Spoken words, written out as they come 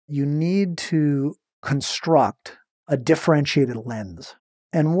you need to construct a differentiated lens.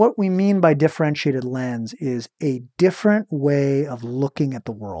 And what we mean by differentiated lens is a different way of looking at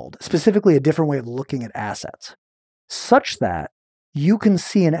the world, specifically a different way of looking at assets, such that you can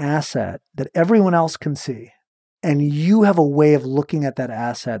see an asset that everyone else can see. And you have a way of looking at that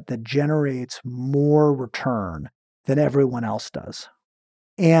asset that generates more return than everyone else does.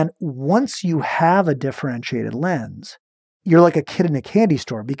 And once you have a differentiated lens, you're like a kid in a candy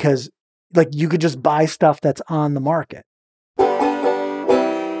store because like you could just buy stuff that's on the market.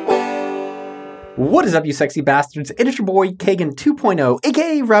 What is up, you sexy bastards? It is your boy, Kagan 2.0,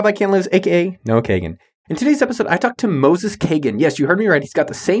 aka Rabbi Can't Lose, aka Noah Kagan. In today's episode, I talked to Moses Kagan. Yes, you heard me right. He's got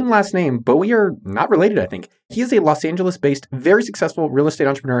the same last name, but we are not related, I think. He is a Los Angeles-based, very successful real estate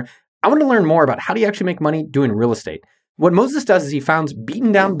entrepreneur. I want to learn more about how do you actually make money doing real estate. What Moses does is he finds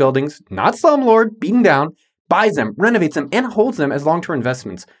beaten down buildings, not slumlord, beaten down, buys them, renovates them, and holds them as long-term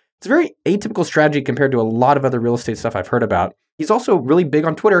investments. It's a very atypical strategy compared to a lot of other real estate stuff I've heard about. He's also really big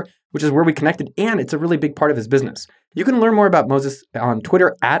on Twitter, which is where we connected, and it's a really big part of his business. You can learn more about Moses on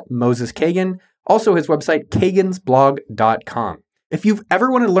Twitter at Moses Kagan. Also, his website, kagansblog.com. If you've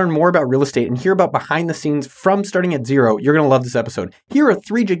ever wanted to learn more about real estate and hear about behind the scenes from starting at zero, you're going to love this episode. Here are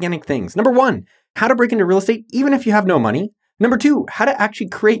 3 gigantic things. Number 1, how to break into real estate even if you have no money. Number 2, how to actually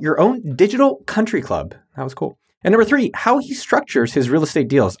create your own digital country club. That was cool. And number 3, how he structures his real estate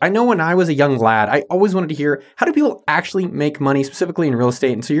deals. I know when I was a young lad, I always wanted to hear how do people actually make money, specifically in real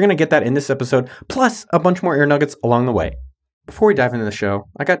estate. And so you're going to get that in this episode, plus a bunch more ear nuggets along the way. Before we dive into the show,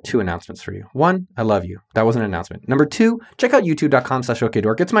 I got 2 announcements for you. 1, I love you. That was an announcement. Number 2, check out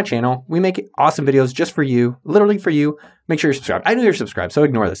youtube.com/OKDork. It's my channel. We make awesome videos just for you, literally for you. Make sure you're subscribed. I know you're subscribed, so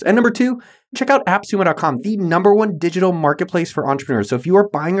ignore this. And number 2, check out appsumo.com, the #1 digital marketplace for entrepreneurs. So if you are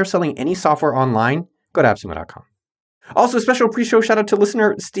buying or selling any software online, go to appsumo.com. Also, a special pre-show shout out to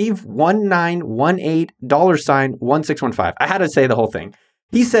listener Steve1918 $1615. I had to say the whole thing.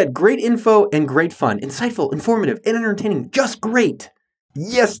 He said, great info and great fun, insightful, informative, and entertaining. Just great.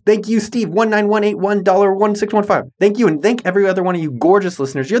 Yes, thank you, Steve 19181 $1615. Thank you, and thank every other one of you gorgeous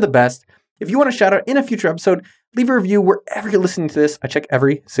listeners. You're the best. If you want a shout out in a future episode, leave a review wherever you're listening to this. I check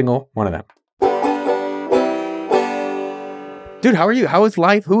every single one of them. Dude, how are you? How is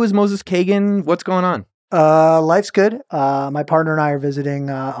life? Who is Moses Kagan? What's going on? Life's good. My partner and I are visiting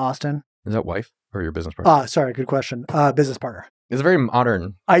Austin. Is that wife or your business partner? Sorry, good question. Business partner. It's very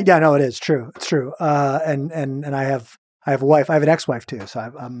modern. Yeah, no, it is true. It's true. And I have a wife. I have an ex-wife too. So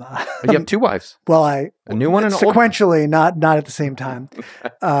I'm you have 2 wives. Well, a new one and an old sequentially, not at the same time.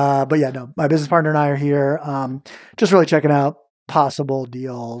 But yeah, no, my business partner and I are here. Just really checking out possible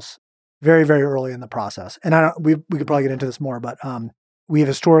deals. Very, very early in the process. And we could probably get into this more, but we have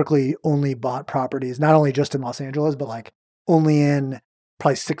historically only bought properties, not only just in Los Angeles, but like only in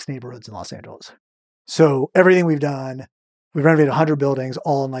probably 6 neighborhoods in Los Angeles. So everything we've done, we've renovated 100 buildings,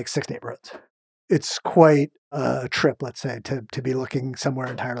 all in like 6 neighborhoods. It's quite a trip, let's say, to be looking somewhere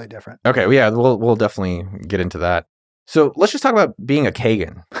entirely different. Okay, well, yeah, we'll definitely get into that. So let's just talk about being a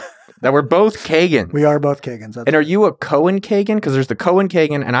Kagan. That we're both Kagan. We are both Kagans. And are you a Cohen Kagan? Because there's the Cohen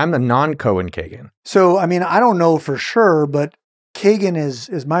Kagan, and I'm the non-Cohen Kagan. So, I mean, I don't know for sure, but Kagan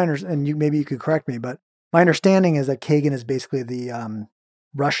is my understanding, and maybe you could correct me, but my understanding is that Kagan is basically the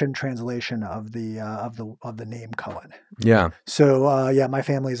Russian translation of the name Cohen. Yeah. So yeah, my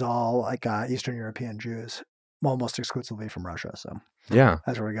family's all like Eastern European Jews, almost exclusively from Russia. So yeah,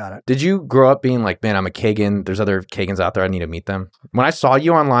 that's where we got it. Did you grow up being like, man, I'm a Kagan. There's other Kagans out there. I need to meet them. When I saw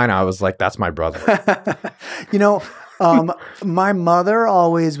you online, I was like, that's my brother. You know, my mother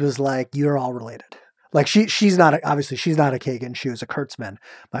always was like, you're all related. Like she's not obviously she's not a Kagan. She was a Kurtzman.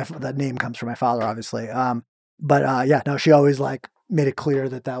 That name comes from my father, obviously. But yeah, no, she always like made it clear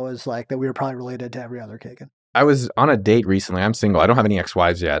that was like that we were probably related to every other Kagan. I was on a date recently. I'm single. I don't have any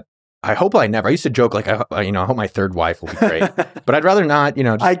ex-wives yet. I hope I never. I used to joke like, I hope my 3rd wife will be great, but I'd rather not.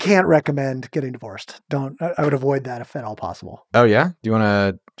 Just... I can't recommend getting divorced. I would avoid that if at all possible. Oh yeah, do you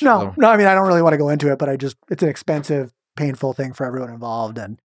want to? No. I mean, I don't really want to go into it, but it's an expensive, painful thing for everyone involved,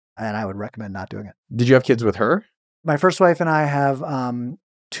 and I would recommend not doing it. Did you have kids with her? My first wife and I have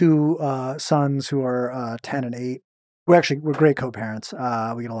 2 sons who are 10 and 8. We're great co-parents.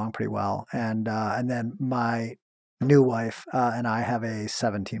 We get along pretty well, and then my new wife and I have a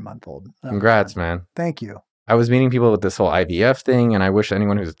 17-month-old. Congrats, man. Thank you. I was meeting people with this whole IVF thing, and I wish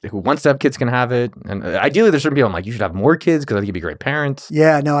anyone who wants to have kids can have it. And ideally, there's certain people I'm like, you should have more kids because I think you'd be great parents.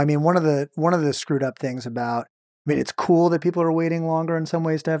 Yeah, no, I mean, one of the screwed up things about, I mean, it's cool that people are waiting longer in some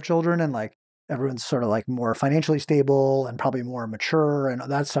ways to have children, and like everyone's sort of like more financially stable and probably more mature, and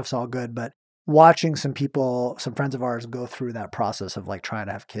that stuff's all good. But watching some friends of ours go through that process of like trying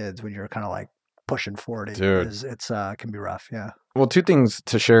to have kids when you're kind of like pushing 40 Dude. it's can be rough. Yeah. Well, two things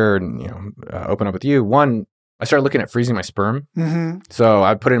to share and open up with you. One, I started looking at freezing my sperm. Mm-hmm. So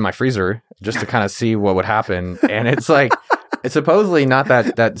I put it in my freezer just to kind of see what would happen. And it's like, it's supposedly not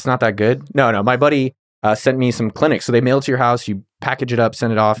that it's not that good. No. My buddy sent me some clinics. So they mail it to your house, you package it up,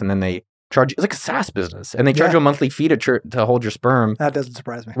 send it off, and then they charge you. It's like a SaaS business. And they charge you a monthly fee to hold your sperm. That doesn't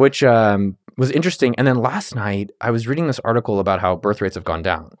surprise me. Which was interesting. And then last night, I was reading this article about how birth rates have gone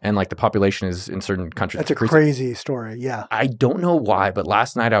down. And like the population is in certain countries. That's a crazy story. Yeah. I don't know why, but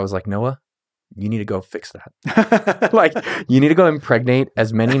last night I was like, Noah, you need to go fix that. Like, you need to go impregnate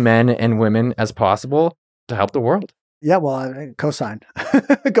as many men and women as possible to help the world. Yeah, well, I co-sign.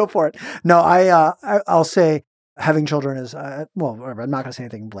 Go for it. No, I'll say having children is, well, I'm not going to say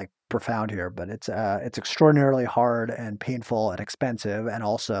anything like profound here, but it's extraordinarily hard and painful and expensive and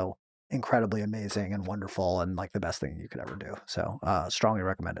also incredibly amazing and wonderful and like the best thing you could ever do. So strongly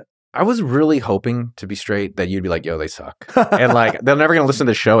recommend it. I was really hoping, to be straight, that you'd be like, yo, they suck. And like, they're never going to listen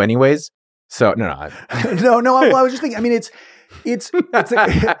to the show anyways. So no. I was just thinking, I mean, it's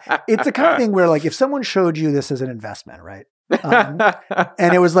the kind of thing where like if someone showed you this as an investment, right?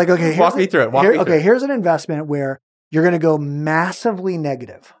 And it was like, okay, walk me through it. Here's an investment where you're going to go massively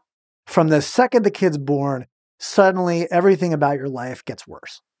negative. From the second the kid's born, suddenly everything about your life gets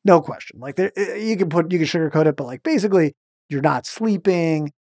worse. No question. Like you can sugarcoat it, but like basically you're not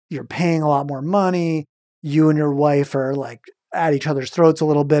sleeping, you're paying a lot more money. You and your wife are like at each other's throats a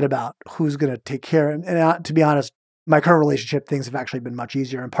little bit about who's going to take care. And to be honest, my current relationship, things have actually been much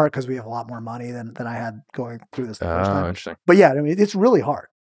easier, in part because we have a lot more money than I had going through this the first time. Interesting. But yeah, I mean, it's really hard.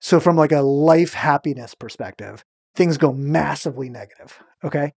 So from like a life happiness perspective, things go massively negative.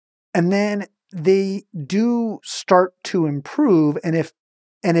 Okay. And then they do start to improve. And if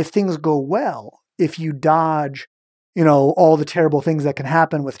things go well, if you dodge, all the terrible things that can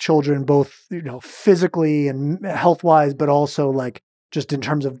happen with children, both, physically and health wise, but also like just in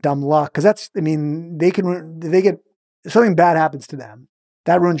terms of dumb luck. Cause they get something bad happens to them.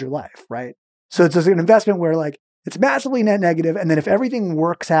 That ruins your life. Right. So it's just an investment where like it's massively net negative. And then if everything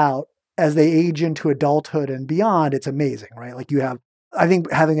works out as they age into adulthood and beyond, it's amazing. Right. Like I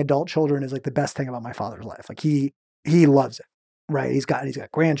think having adult children is like the best thing about my father's life. Like he loves it. Right. He's got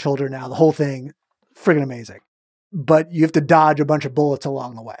grandchildren now, the whole thing, friggin' amazing. But you have to dodge a bunch of bullets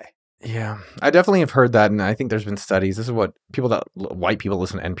along the way. Yeah, I definitely have heard that. And I think there's been studies. This is what white people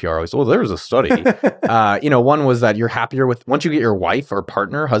listen to NPR always, there was a study. One was that you're happier once you get your wife or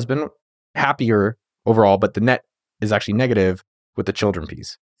partner, husband, happier overall, but the net is actually negative with the children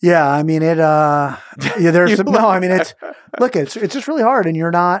piece. Yeah. I mean, it's just really hard and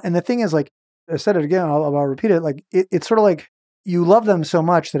you're not. And the thing is like, I said it again, I'll repeat it. Like it's sort of like you love them so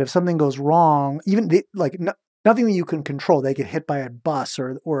much that if something goes wrong, even nothing that you can control, they get hit by a bus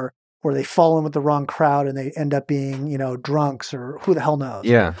or they fall in with the wrong crowd and they end up being, drunks or who the hell knows.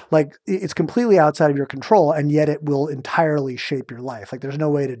 Yeah. Like it's completely outside of your control and yet it will entirely shape your life. Like there's no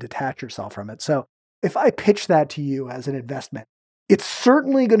way to detach yourself from it. So if I pitch that to you as an investment, it's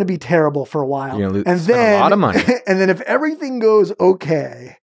certainly going to be terrible for a while. And then a lot of money. And then if everything goes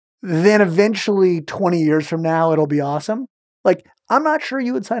okay, then eventually 20 years from now, it'll be awesome. Like, I'm not sure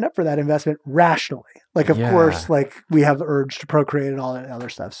you would sign up for that investment rationally. Like, of course, like we have the urge to procreate and all that other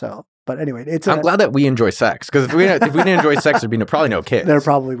stuff. So, but anyway, I'm glad that we enjoy sex because if we didn't enjoy sex, there'd be probably no kids. There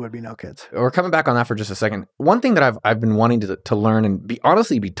probably would be no kids. We're coming back on that for just a second. One thing that I've been wanting to learn and be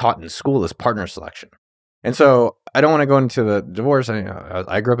taught in school is partner selection. And so I don't want to go into the divorce.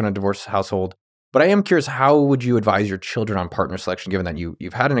 I grew up in a divorce household, but I am curious, how would you advise your children on partner selection, given that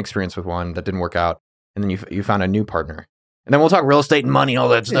you've had an experience with one that didn't work out, and then you found a new partner? And then we'll talk real estate and money, all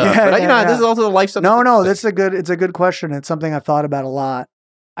that stuff. Yeah, this is also the life stuff. No, it's a good question. It's something I've thought about a lot.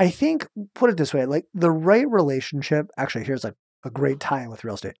 I think, put it this way, like the right relationship, actually, here's a great tie-in with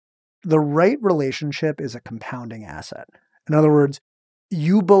real estate. The right relationship is a compounding asset. In other words,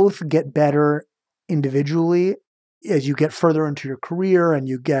 you both get better individually as you get further into your career and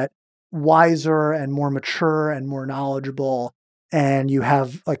you get wiser and more mature and more knowledgeable and you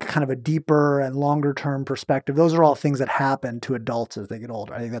have like kind of a deeper and longer term perspective. Those are all things that happen to adults as they get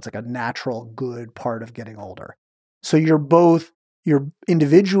older. I think that's like a natural good part of getting older. So you're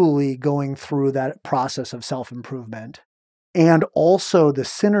individually going through that process of self-improvement and also the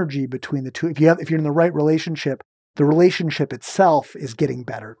synergy between the two. If you're in the right relationship, the relationship itself is getting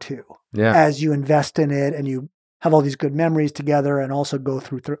better too. Yeah. As you invest in it and you have all these good memories together and also go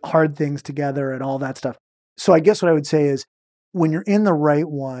through hard things together and all that stuff. So I guess what I would say is when you're in the right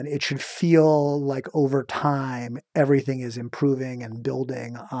one, it should feel like over time, everything is improving and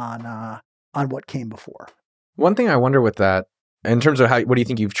building on on what came before. One thing I wonder with that, in terms of what do you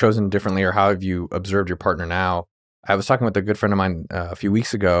think you've chosen differently, or how have you observed your partner now? I was talking with a good friend of mine a few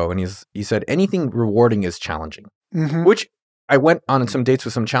weeks ago, and he said anything rewarding is challenging, which I went on some dates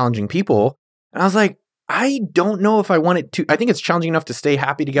with some challenging people, and I was like, I don't know if I want it to. I think it's challenging enough to stay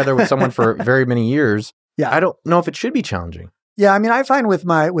happy together with someone for very many years. Yeah. I don't know if it should be challenging. Yeah, I mean, I find with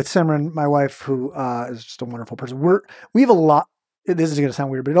Simran, my wife, who is just a wonderful person, we have a lot. This is going to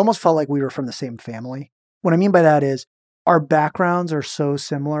sound weird, but it almost felt like we were from the same family. What I mean by that is our backgrounds are so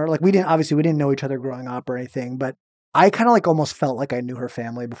similar. Like we didn't know each other growing up or anything, but I kind of like almost felt like I knew her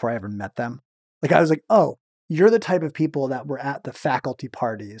family before I ever met them. Like I was like, oh, you're the type of people that were at the faculty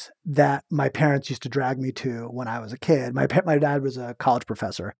parties that my parents used to drag me to when I was a kid. My dad was a college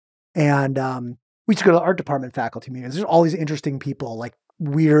professor, and we used to go to the art department faculty meetings. There's all these interesting people, like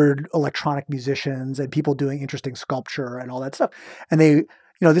weird electronic musicians and people doing interesting sculpture and all that stuff. And they,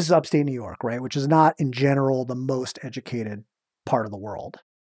 this is upstate New York, right? Which is not in general the most educated part of the world.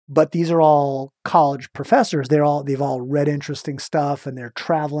 But these are all college professors. They've all read interesting stuff, and they're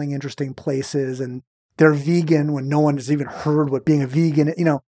traveling interesting places, and they're vegan when no one has even heard what being a vegan,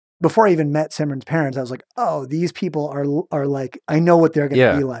 before I even met Simran's parents, I was like, oh, these people are like, I know what they're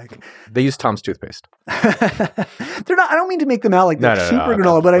going to be like. They use Tom's toothpaste. They're not, I don't mean to make them out like they're super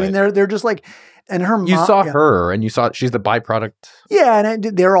granola, but I mean, they're just like, and her mom. You saw her and you saw she's the byproduct. Yeah. And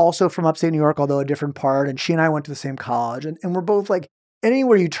they're also from upstate New York, although a different part. And she and I went to the same college, and we're both like,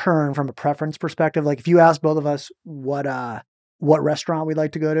 anywhere you turn from a preference perspective, like if you ask both of us what restaurant we'd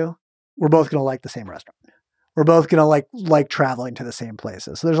like to go to, we're both going to like the same restaurant. We're both going to like traveling to the same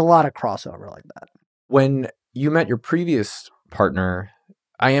places. So there's a lot of crossover like that. When you met your previous partner,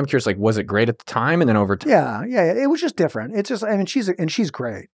 I am curious, like, was it great at the time and then over time? Yeah. It was just different. It's just, I mean, she's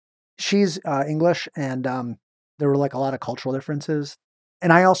great. She's English, and there were like a lot of cultural differences.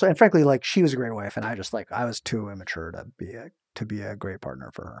 And frankly, like she was a great wife, and I was too immature to be a great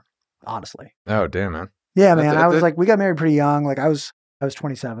partner for her, honestly. Oh, damn, man. Yeah, man. I was like, we got married pretty young. Like I was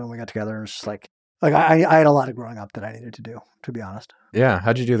 27 when we got together, and it was just like I had a lot of growing up that I needed to do, to be honest. Yeah.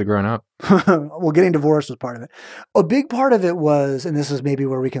 How'd you do the growing up? Well, getting divorced was part of it. A big part of it was, and this is maybe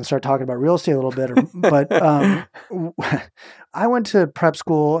where we can start talking about real estate a little bit, but I went to prep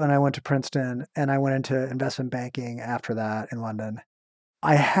school, and I went to Princeton, and I went into investment banking after that in London.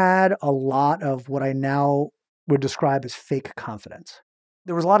 I had a lot of what I now would describe as fake confidence.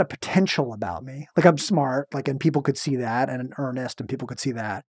 There was a lot of potential about me. Like I'm smart, and people could see that, and earnest, and people could see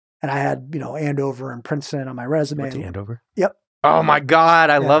that. And I had, Andover and Princeton on my resume. Went to Andover? Yep. Oh my God,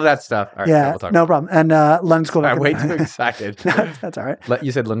 I love that stuff. All right, yeah, we'll talk no problem. And London School of Economics. I'm way too excited. That's all right.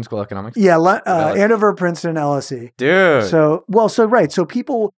 You said London School of Economics? Yeah, Andover, Princeton, LSE. Dude. So right. So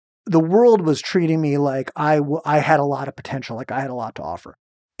the world was treating me like I had a lot of potential, like I had a lot to offer.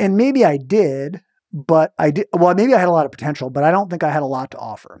 And maybe I did, but maybe I had a lot of potential, but I don't think I had a lot to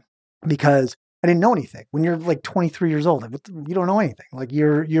offer because I didn't know anything. When you're like 23 years old, you don't know anything. Like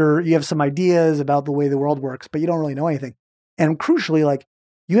you have some ideas about the way the world works, but you don't really know anything. And crucially, like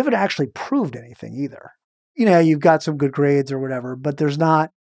you haven't actually proved anything either. You've got some good grades or whatever, but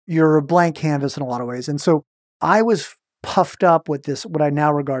you're a blank canvas in a lot of ways. And so I was puffed up with this, what I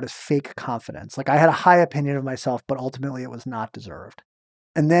now regard as fake confidence. Like I had a high opinion of myself, but ultimately it was not deserved.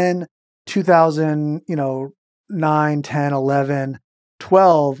 And then 2009, 10, 11,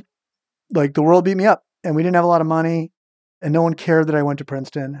 12, like the world beat me up, and we didn't have a lot of money, and no one cared that I went to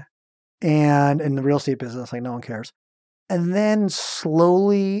Princeton, and in the real estate business, like no one cares. And then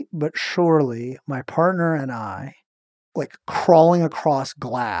slowly but surely, my partner and I, like crawling across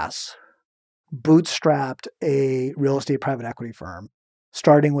glass, bootstrapped a real estate private equity firm,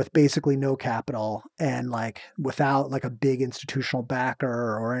 starting with basically no capital and like without like a big institutional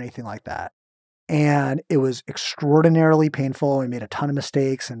backer or anything like that. And it was extraordinarily painful. We made a ton of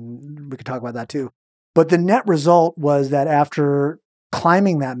mistakes, and we could talk about that too. But the net result was that after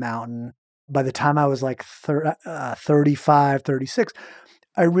climbing that mountain, by the time I was like 35, 36,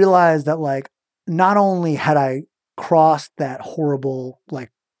 I realized that like not only had I crossed that horrible,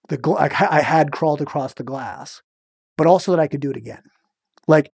 I had crawled across the glass, but also that I could do it again.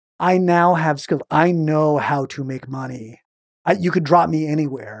 Like I now have skills. I know how to make money. You could drop me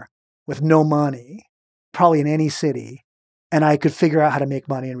anywhere with no money, probably in any city, and I could figure out how to make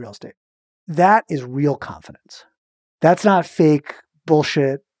money in real estate. That is real confidence. That's not fake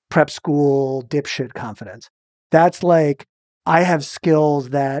bullshit, prep school, dipshit confidence. That's like, I have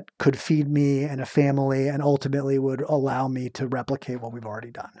skills that could feed me and a family and ultimately would allow me to replicate what we've already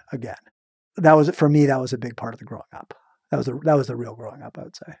done again. For me, that was a big part of the growing up. That was the real growing up, I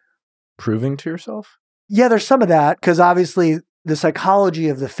would say. Proving to yourself? Yeah, there's some of that, because obviously the psychology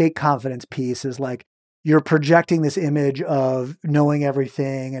of the fake confidence piece is like you're projecting this image of knowing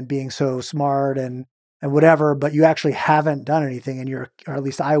everything and being so smart and whatever, but you actually haven't done anything, and or at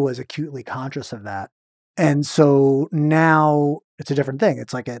least I was acutely conscious of that. And so now it's a different thing.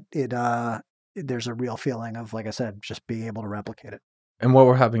 It's like there's a real feeling of, like I said, just being able to replicate it. And what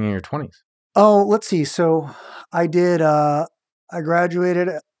were happening in your 20s? Oh, let's see. So I graduated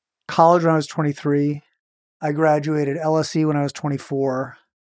college when I was 23. I graduated LSE when I was 24.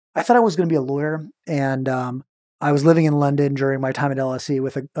 I thought I was going to be a lawyer. And I was living in London during my time at LSE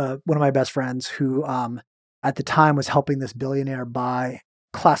with one of my best friends who at the time was helping this billionaire buy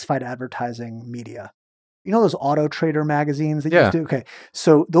classified advertising media. You know those Auto Trader magazines that you used to? Okay.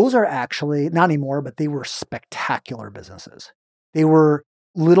 So those are actually, not anymore, but they were spectacular businesses. They were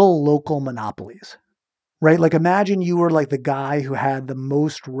little local monopolies, right? Like imagine you were like the guy who had the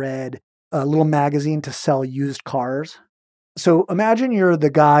most read little magazine to sell used cars. So imagine you're the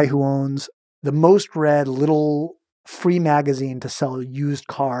guy who owns the most read little free magazine to sell used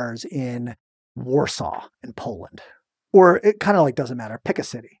cars in Warsaw in Poland. Or it kind of like doesn't matter, pick a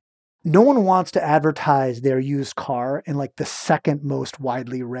city. No one wants to advertise their used car in like the second most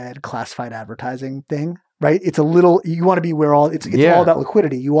widely read classified advertising thing, right? It's a little, you want to be where it's all about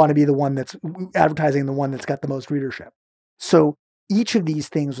liquidity. You want to be the one that's advertising the one that's got the most readership. So each of these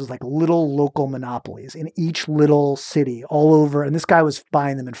things was like little local monopolies in each little city all over. And this guy was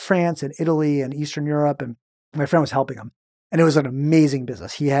buying them in France and Italy and Eastern Europe. And my friend was helping him. And it was an amazing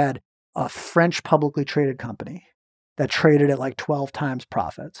business. He had a French publicly traded company that traded at like 12 times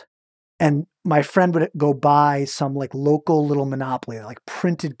profits. And my friend would go buy some like local little monopoly, like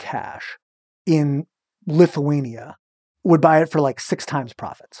printed cash in Lithuania, would buy it for like 6 times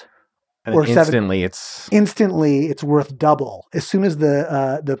profits. And or instantly it's worth double. As soon as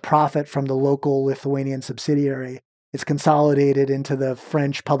the profit from the local Lithuanian subsidiary is consolidated into the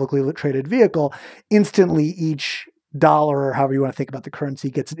French publicly traded vehicle, instantly each dollar, or however you want to think about the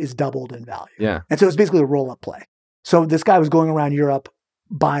currency, is doubled in value. Yeah. And so it's basically a roll-up play. So this guy was going around Europe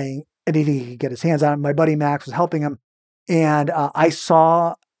buying anything he could get his hands on. My buddy Max was helping him. And I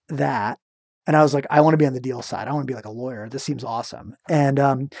saw that. And I was like, I want to be on the deal side. I want to be like a lawyer. This seems awesome.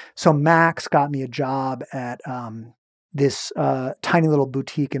 And so Max got me a job at this tiny little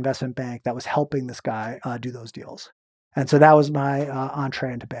boutique investment bank that was helping this guy do those deals. And so that was my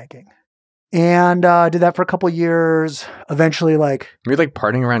entree into banking. And did that for a couple of years. Eventually, like... Were you like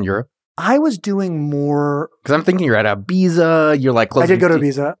partying around Europe? I was doing more... Because I'm thinking you're at Ibiza. You're like... I did go to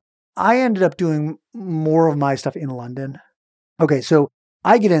Ibiza. I ended up doing more of my stuff in London. Okay, so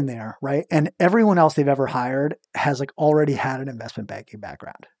I get in there, right? And everyone else they've ever hired has like already had an investment banking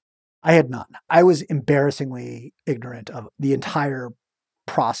background. I had none. I was embarrassingly ignorant of the entire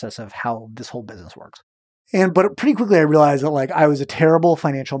process of how this whole business works. But pretty quickly I realized that like I was a terrible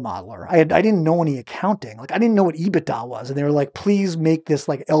financial modeler. I didn't know any accounting. Like I didn't know what EBITDA was. And they were like, please make this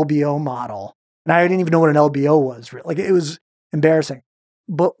like LBO model. And I didn't even know what an LBO was. Like it was embarrassing.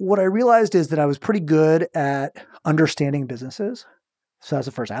 But what I realized is that I was pretty good at understanding businesses. So that's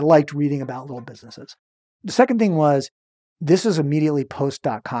the first. I liked reading about little businesses. The second thing was, this is immediately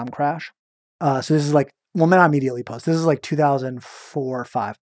post.com crash. So this is like, well, not immediately post. This is like 2004 or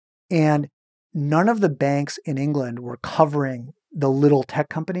 5. And none of the banks in England were covering the little tech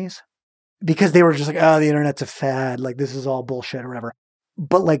companies because they were just like, oh, the internet's a fad. Like this is all bullshit or whatever.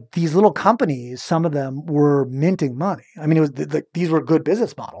 But like these little companies, some of them were minting money. I mean, it was these were good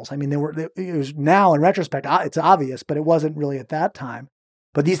business models. I mean, it was now in retrospect, it's obvious, but it wasn't really at that time.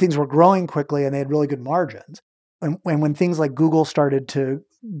 But these things were growing quickly and they had really good margins. And when things like Google started to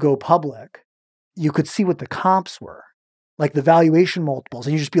go public, you could see what the comps were, like the valuation multiples.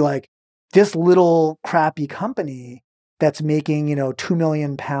 And you just be like, this little crappy company that's making, £2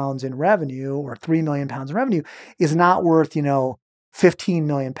 million in revenue or £3 million in revenue is not worth, 15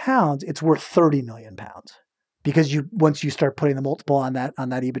 million pounds, it's worth 30 million pounds because once you start putting the multiple on that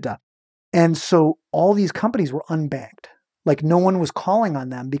EBITDA. And so all these companies were unbanked. Like no one was calling on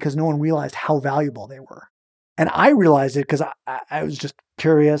them because no one realized how valuable they were. And I realized it because I was just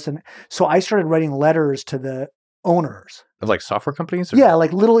curious. And so I started writing letters to the owners. Of like software companies? Yeah,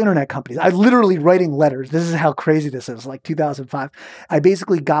 like little internet companies. I literally writing letters. This is how crazy this is, like 2005. I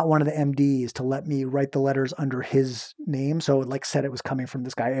basically got one of the MDs to let me write the letters under his name. So it like said it was coming from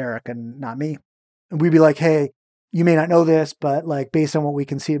this guy, Eric, and not me. And we'd be like, hey, you may not know this, but like based on what we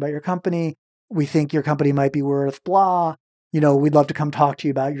can see about your company, we think your company might be worth blah. We'd love to come talk to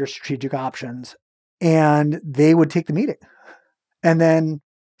you about your strategic options. And they would take the meeting. And then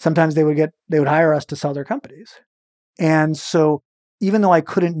sometimes they would hire us to sell their companies. And so even though I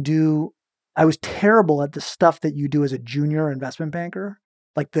couldn't do I was terrible at the stuff that you do as a junior investment banker,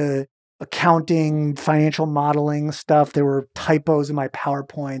 like the accounting, financial modeling stuff. There were typos in my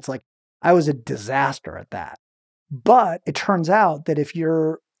PowerPoints. Like I was a disaster at that. But it turns out that if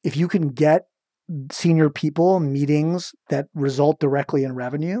you can get senior people meetings that result directly in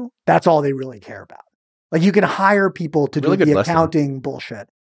revenue, that's all they really care about. Like you can hire people to Really do the good lesson. accounting bullshit.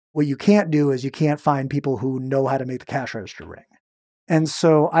 What you can't do is you can't find people who know how to make the cash register ring. And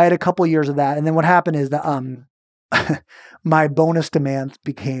so I had a couple of years of that. And then what happened is that my bonus demands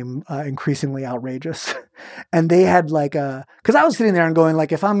became increasingly outrageous. And they had because I was sitting there and going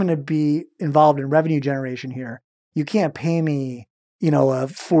like, if I'm going to be involved in revenue generation here, you can't pay me, a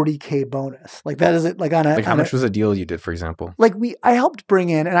 $40K bonus. Like that is it. Like how much was a deal you did, for example? Like I helped bring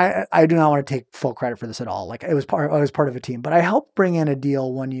in, and I do not want to take full credit for this at all. Like I was part of a team, but I helped bring in a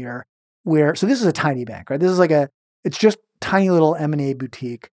deal one year so this is a tiny bank, right? This is it's just tiny little M&A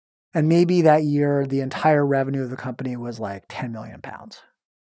boutique. And maybe that year, the entire revenue of the company was like 10 million pounds.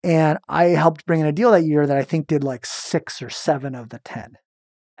 And I helped bring in a deal that year that I think did like 6 or 7 of the 10.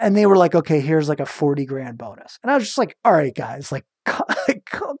 And they were like, okay, here's like a 40 grand bonus. And I was just like, all right, guys, like,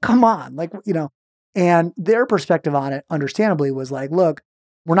 come on. Like, and their perspective on it, understandably, was like, look,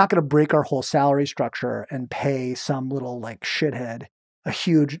 we're not going to break our whole salary structure and pay some little like shithead a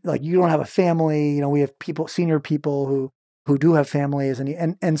huge, like you don't have a family, we have senior people who do have families.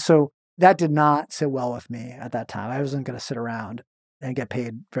 And so that did not sit well with me at that time. I wasn't going to sit around and get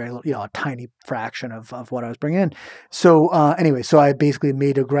paid very little, a tiny fraction of what I was bringing in. So anyway, so I basically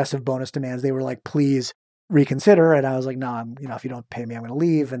made aggressive bonus demands. They were like, please reconsider. And I was like, no, if you don't pay me, I'm going to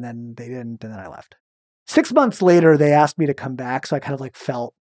leave. And then they didn't. And then I left. 6 months later, they asked me to come back. So I kind of like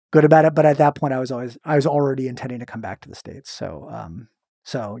felt good about it. But at that point, I was already intending to come back to the States. So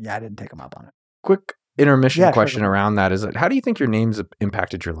yeah, I didn't take them up on it. Quick intermission question around that is, how do you think your name's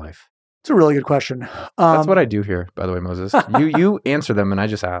impacted your life? It's a really good question. That's what I do here, by the way, Moses. You answer them and I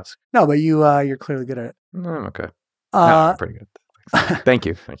just ask. No, but you're clearly good at it. No, I'm okay. No, I'm pretty good. Thank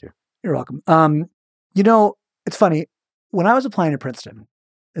you. You're welcome. It's funny. When I was applying to Princeton,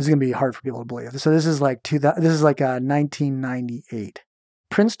 this is going to be hard for people to believe. So this is like 1998.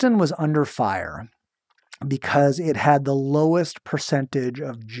 Princeton was under fire because it had the lowest percentage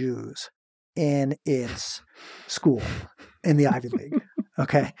of Jews in its school in the Ivy League.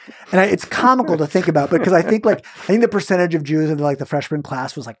 Okay. And it's comical to think about because I think the percentage of Jews in the freshman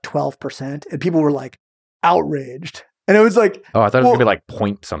class was like 12%, and people were like outraged. And it was like, oh, I thought it was going to be like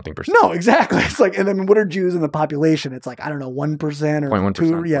point something percent. No, exactly. It's like, and then what are Jews in the population? It's like, I don't know, 1% or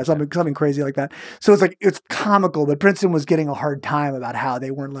 2%. Yeah, something crazy like that. So it's like, it's comical, but Princeton was getting a hard time about how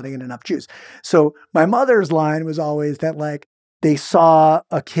they weren't letting in enough Jews. So my mother's line was always that like, they saw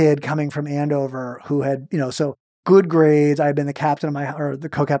a kid coming from Andover who had, so good grades. I had been the co-captain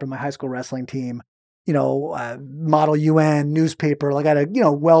of my high school wrestling team, model UN, newspaper, like I had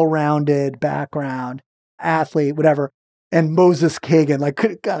a, well-rounded background, athlete, whatever. And Moses Kagan,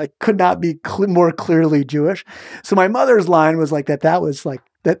 could not be more clearly Jewish. So my mother's line was like that was like,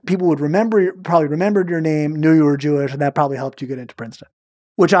 that people would probably remembered your name, knew you were Jewish, and that probably helped you get into Princeton,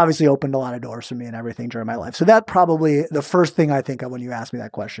 which obviously opened a lot of doors for me and everything during my life. So that probably the first thing I think of when you ask me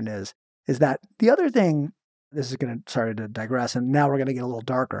that question is that. The other thing, sorry to digress, and now we're going to get a little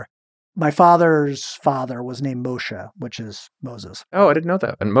darker. My father's father was named Moshe, which is Moses. Oh, I didn't know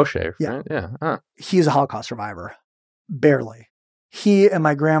that. And Moshe, yeah. Right? Yeah. Huh. He's a Holocaust survivor. Barely. He and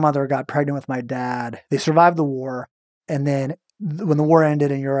my grandmother got pregnant with my dad. They survived the war. And then when the war ended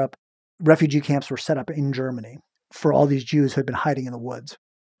in Europe, refugee camps were set up in Germany for all these Jews who had been hiding in the woods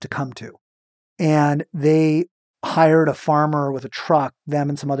to come to. And they hired a farmer with a truck, them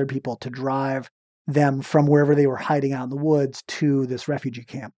and some other people, to drive them from wherever they were hiding out in the woods to this refugee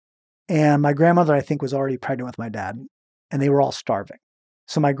camp. And my grandmother, I think, was already pregnant with my dad, and they were all starving.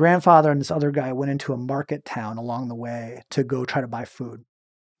 So my grandfather and this other guy went into a market town along the way to go try to buy food.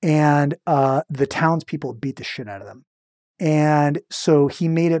 And the townspeople beat the shit out of them. And so he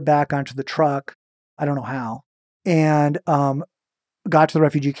made it back onto the truck, I don't know how, and got to the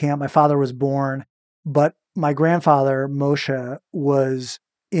refugee camp. My father was born, but my grandfather, Moshe, was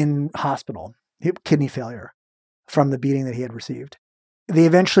in hospital, kidney failure from the beating that he had received. They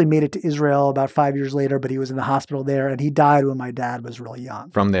eventually made it to Israel about 5 years later, but he was in the hospital there, and he died when my dad was really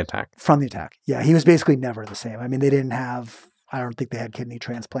young. From the attack? From the attack. Yeah, he was basically never the same. I mean, I don't think they had kidney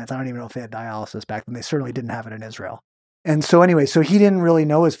transplants. I don't even know if they had dialysis back then. They certainly didn't have it in Israel. And so anyway, so he didn't really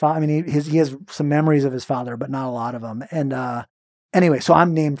know his father. I mean, he has some memories of his father, but not a lot of them. And anyway, so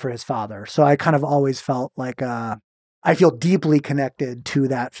I'm named for his father. So I kind of always felt like I feel deeply connected to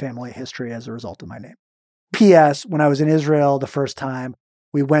that family history as a result of my name. P.S. When I was in Israel the first time,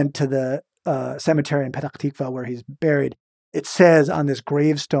 we went to the cemetery in Petach Tikva where he's buried, it says on this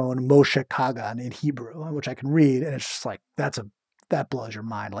gravestone Moshe Kagan in Hebrew, which I can read, and it's just like that blows your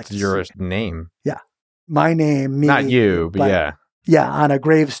mind. Like It's your name. Yeah, my name, me, Not you, but yeah. Yeah, on a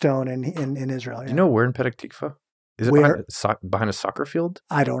gravestone in Israel. Yeah. Do you know where in Petach Tikva? Is it behind a soccer field?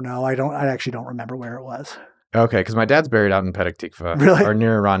 I don't know. I actually don't remember where it was. Okay, because my dad's buried out in Petach Tikva. Really? Or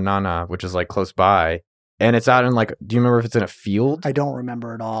near Ra'anana, which is like close by. And it's out in like, do you remember if it's in a field? I don't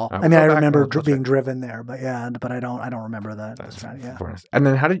remember at all. Oh, I mean, I remember being driven there, but I don't remember that. That's yeah. And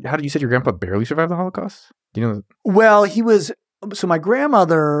then how did you said your grandpa barely survived the Holocaust? Do you know? Well, so my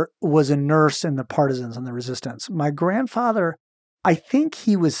grandmother was a nurse in the partisans and the resistance. My grandfather, I think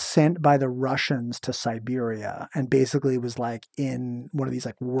he was sent by the Russians to Siberia and basically was like in one of these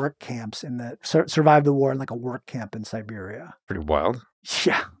like work camps survived the war in like a work camp in Siberia. Pretty wild.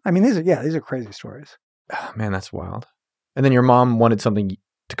 Yeah. I mean, these are crazy stories. Oh, man, that's wild. And then your mom wanted something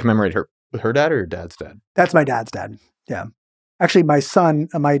to commemorate her dad or your dad's dad? That's my dad's dad. Yeah. Actually, my son,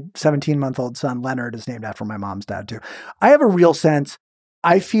 my 17-month-old son, Leonard, is named after my mom's dad too. I have a real sense,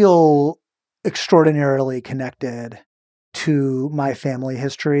 I feel extraordinarily connected to my family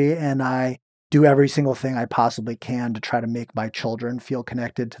history, and I do every single thing I possibly can to try to make my children feel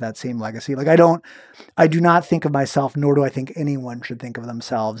connected to that same legacy. Like I do not think of myself, nor do I think anyone should think of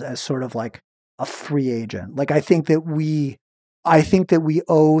themselves as sort of like a free agent. Like I think that we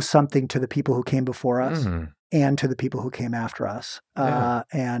owe something to the people who came before us and to the people who came after us. Yeah.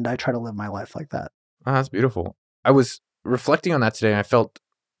 And I try to live my life like that. Oh, that's beautiful. I was reflecting on that today and I felt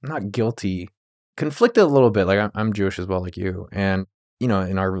not guilty, conflicted a little bit. Like I'm Jewish as well, like you. And, you know,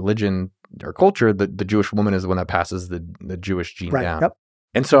 in our religion, our culture, the Jewish woman is the one that passes the Jewish gene down. Yep.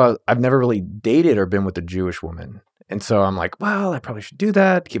 And so I've never really dated or been with a Jewish woman. And so I'm like, well, I probably should do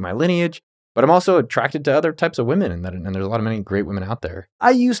that, keep my lineage. But I'm also attracted to other types of women, and there's a lot of many great women out there.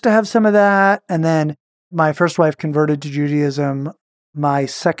 I used to have some of that, and then my first wife converted to Judaism. My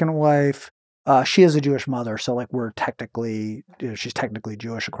second wife, she is a Jewish mother, so like we're technically, she's technically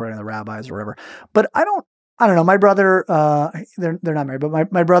Jewish according to the rabbis or whatever. But I don't know. My brother, they're not married,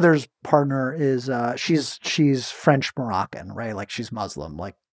 but my brother's partner is she's French Moroccan, right? Like she's Muslim,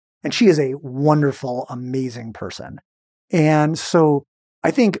 and she is a wonderful, amazing person, and so. I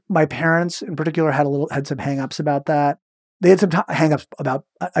think my parents in particular had some hangups about that. They had some hangups about,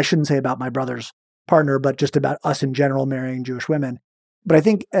 I shouldn't say about my brother's partner, but just about us in general marrying Jewish women. But I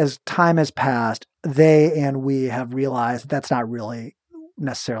think as time has passed, they and we have realized that's not really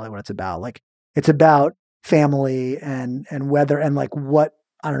necessarily what it's about. Like it's about family and whether, and like what,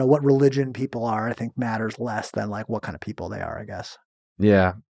 I don't know, what religion people are, I think matters less than like what kind of people they are, I guess.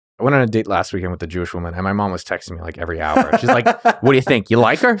 Yeah. I went on a date last weekend with a Jewish woman, and my mom was texting me like every hour. She's like, "What do you think? You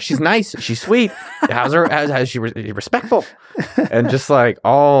like her? She's nice. She's sweet. How's her? How's she respectful?" And just like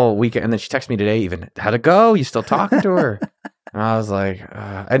all weekend, and then she texted me today. Even, how'd it go? You still talking to her? And I was like,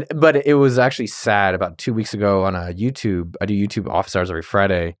 but it was actually sad. About 2 weeks ago on a YouTube, I do YouTube office hours every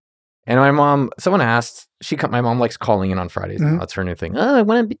Friday, and my mom, someone asked, my mom likes calling in on Fridays. Mm-hmm. That's her new thing. Oh, I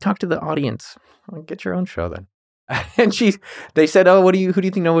want to talk to the audience. Well, get your own show then. And they said, "Oh, who do you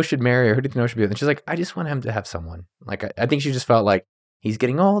think Noah should marry, or who do you think Noah should be with?" And she's like, "I just want him to have someone." Like, I think she just felt like he's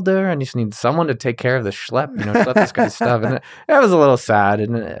getting older, and just needs someone to take care of the schlep this kind of stuff. And it was a little sad.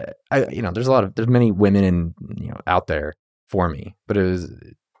 And there's many women out there for me, but it was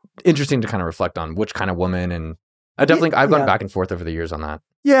interesting to kind of reflect on which kind of woman. And I've gone back and forth over the years on that.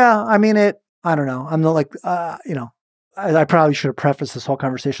 Yeah, I mean it. I don't know. I'm not like I probably should have prefaced this whole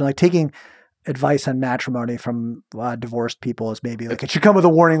conversation like taking advice on matrimony from divorced people is maybe like it should come with a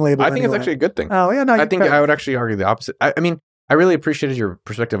warning label. I think it's actually a good thing. Oh yeah, no. I think I would actually argue the opposite. I mean, I really appreciated your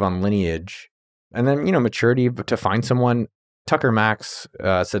perspective on lineage, and then maturity. But to find someone, Tucker Max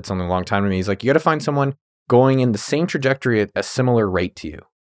said something a long time to me. He's like, you got to find someone going in the same trajectory at a similar rate to you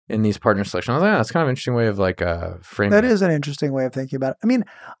in these partner selection. I was like, that's kind of an interesting way of like framing. That is an interesting way of thinking about it. I mean,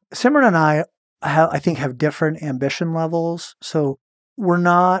 Simran and I think have different ambition levels, so. We're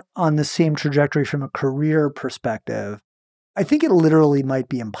not on the same trajectory from a career perspective. I think it literally might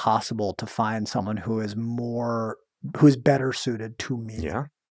be impossible to find someone who is better suited to me. Yeah.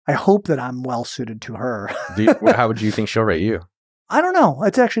 I hope that I'm well suited to her. How would you think she'll rate you? I don't know.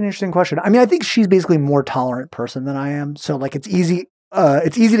 It's actually an interesting question. I mean, I think she's basically a more tolerant person than I am. So like it's easy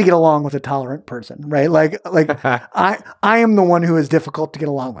to get along with a tolerant person, right? Like I am the one who is difficult to get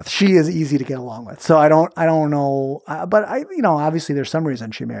along with. She is easy to get along with. So I don't know, but obviously there's some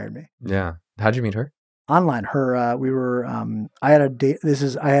reason she married me. Yeah. How'd you meet her? Online. I had a date.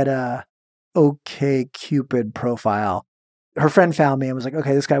 I had a OkCupid profile. Her friend found me and was like,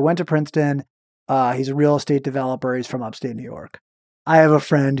 okay, this guy went to Princeton. He's a real estate developer. He's from upstate New York. I have a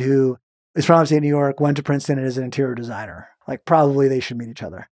friend who is from upstate New York, went to Princeton and is an interior designer. Like probably they should meet each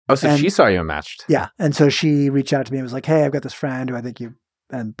other. Oh, so she saw you matched. Yeah. And so she reached out to me and was like, hey, I've got this friend who I think you,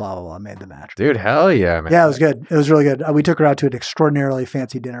 and blah, blah, blah, made the match. Dude, hell yeah, man. Yeah, it was good. It was really good. We took her out to an extraordinarily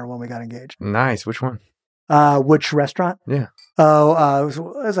fancy dinner when we got engaged. Nice. Which one? Which restaurant? Yeah. Oh, it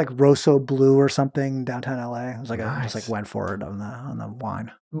was like Rosso Blue or something downtown LA. It was like Nice. I just like went for it on the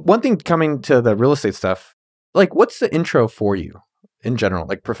wine. One thing coming to the real estate stuff, like what's the intro for you in general,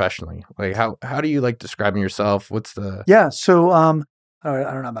 like professionally? Like how do you like describing yourself? What's the So I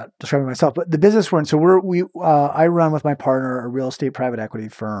don't know about describing myself, but the business we're in. So I run with my partner a real estate private equity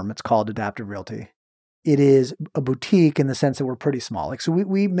firm. It's called Adaptive Realty. It is a boutique in the sense that we're pretty small. Like so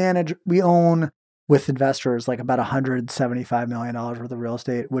we own with investors like about $175 million worth of real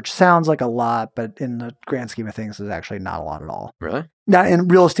estate, which sounds like a lot, but in the grand scheme of things is actually not a lot at all. Really? Now in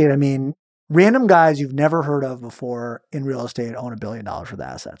real estate, I mean, random guys you've never heard of before in real estate own $1 billion worth of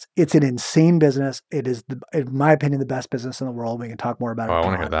assets. It's an insane business. It is, in my opinion, the best business in the world. We can talk more about it. I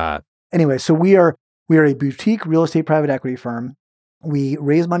want to hear that. Anyway, so we are a boutique real estate private equity firm. We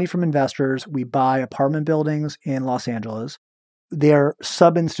raise money from investors. We buy apartment buildings in Los Angeles. They're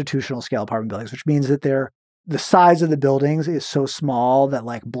sub-institutional scale apartment buildings, which means that the size of the buildings is so small that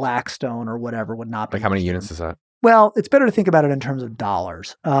like Blackstone or whatever would not be. Like how many units is that? Well, it's better to think about it in terms of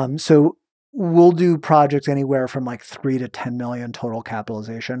dollars. So we'll do projects anywhere from like 3 to 10 million total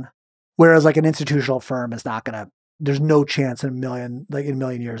capitalization. Whereas like an institutional firm is not going to, there's no chance in a million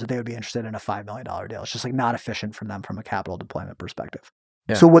years that they would be interested in a $5 million deal. It's just like not efficient for them from a capital deployment perspective.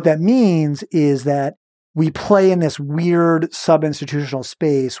 Yeah. So what that means is that we play in this weird sub-institutional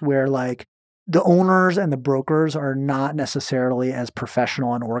space where like the owners and the brokers are not necessarily as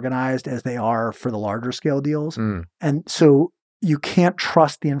professional and organized as they are for the larger scale deals. And so you can't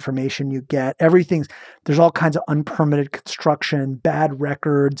trust the information you get. There's all kinds of unpermitted construction, bad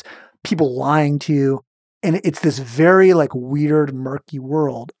records, people lying to you. And it's this very like weird, murky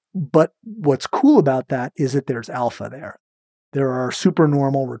world. But what's cool about that is that there's alpha there. There are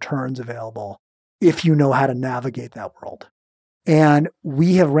supernormal returns available if you know how to navigate that world. And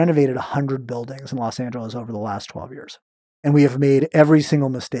we have renovated 100 buildings in Los Angeles over the last 12 years. And we have made every single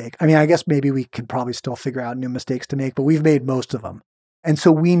mistake. I mean, I guess maybe we could probably still figure out new mistakes to make, but we've made most of them. And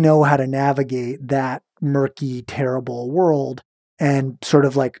so we know how to navigate that murky, terrible world. And sort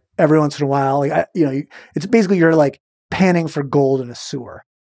of like every once in a while, like, it's basically you're like panning for gold in a sewer.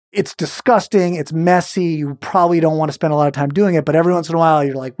 It's disgusting. It's messy. You probably don't want to spend a lot of time doing it, but every once in a while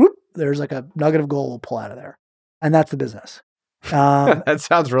you're like, whoop, there's like a nugget of gold we'll pull out of there. And that's the business. That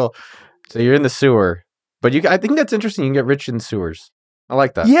sounds real. So you're in the sewer, but I think that's interesting. You can get rich in sewers. I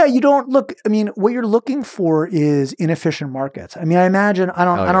like that. Yeah, you don't look. I mean, what you're looking for is inefficient markets. I mean, I imagine. I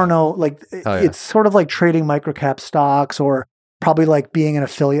don't know. Like it's sort of like trading microcap stocks, or probably like being an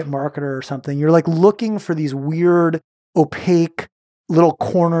affiliate marketer or something. You're like looking for these weird, opaque little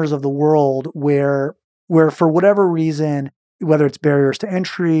corners of the world where for whatever reason, whether it's barriers to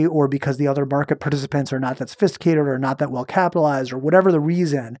entry or because the other market participants are not that sophisticated or not that well capitalized or whatever the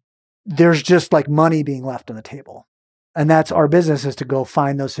reason, there's just like money being left on the table. And that's our business, is to go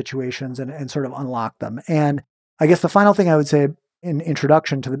find those situations and sort of unlock them. And I guess the final thing I would say in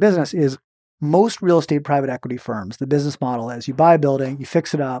introduction to the business is most real estate private equity firms, the business model is you buy a building, you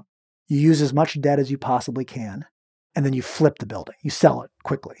fix it up, you use as much debt as you possibly can, and then you flip the building, you sell it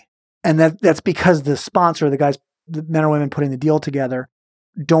quickly. And that's because the sponsor, the men or women putting the deal together,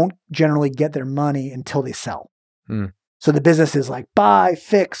 don't generally get their money until they sell. So the business is like buy,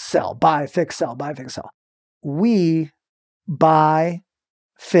 fix, sell, buy, fix, sell, buy, fix, sell. We buy,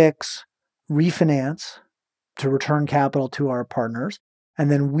 fix, refinance to return capital to our partners.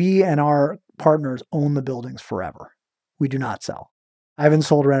 And then we and our partners own the buildings forever. We do not sell. I haven't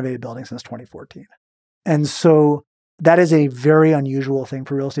sold a renovated building since 2014. And so that is a very unusual thing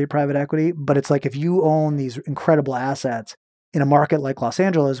for real estate private equity. But it's like if you own these incredible assets in a market like Los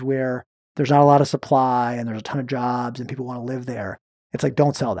Angeles, where there's not a lot of supply and there's a ton of jobs and people want to live there, it's like,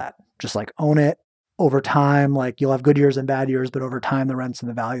 don't sell that. Just like own it. Over time, like you'll have good years and bad years, but over time the rents and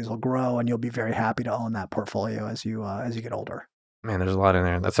the values will grow, and you'll be very happy to own that portfolio as you get older. Man, there's a lot in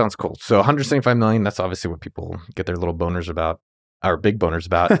there. That sounds cool. So 175 million, that's obviously what people get their little boners about, or big boners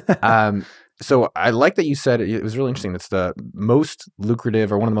about. So I like that you said, it was really interesting. It's the most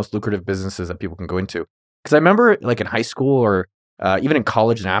lucrative, or one of the most lucrative businesses that people can go into. Because I remember like in high school or even in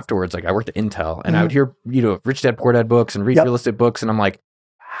college and afterwards, like I worked at Intel and I would hear, Rich Dad Poor Dad books and read real estate books. And I'm like,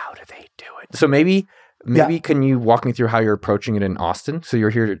 how do they do it? So maybe can you walk me through how you're approaching it in Austin? So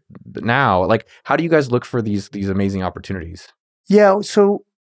you're here now. Like, how do you guys look for these amazing opportunities? Yeah. So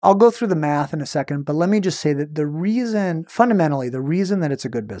I'll go through the math in a second, but let me just say that fundamentally, the reason that it's a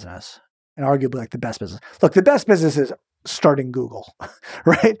good business and arguably like the best business. Look, the best business is starting Google,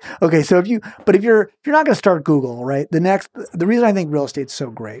 right? Okay, so if you're not going to start Google, right? The reason I think real estate's so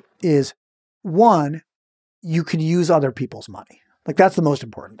great is, one, you can use other people's money. Like that's the most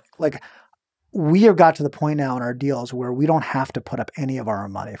important thing. Like we have got to the point now in our deals where we don't have to put up any of our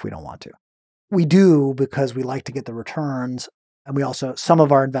own money if we don't want to. We do because we like to get the returns. And we also, some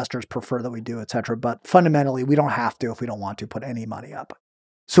of our investors prefer that we do, et cetera. But fundamentally, we don't have to if we don't want to put any money up.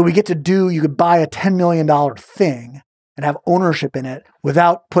 So we get to you could buy a $10 million thing and have ownership in it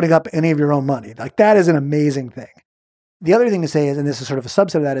without putting up any of your own money. Like that is an amazing thing. The other thing to say is, and this is sort of a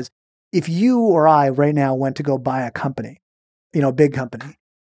subset of that, is if you or I right now went to go buy a company, a big company,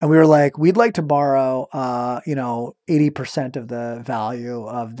 and we were like, we'd like to borrow, 80% of the value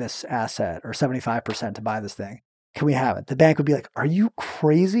of this asset or 75% to buy this thing. Can we have it? The bank would be like, are you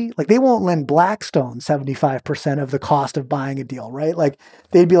crazy? Like they won't lend Blackstone 75% of the cost of buying a deal, right? Like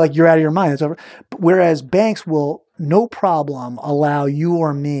they'd be like, you're out of your mind. It's over. Whereas banks will, no problem, allow you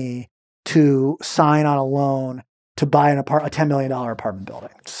or me to sign on a loan to buy a $10 million apartment building.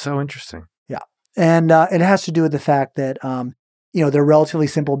 So interesting. Yeah. And it has to do with the fact that, they're relatively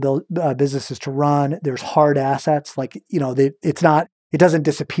simple businesses to run. There's hard assets. Like, it doesn't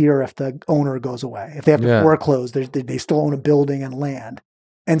disappear if the owner goes away. If they have to foreclose, they still own a building and land.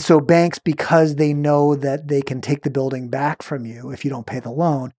 And so banks, because they know that they can take the building back from you if you don't pay the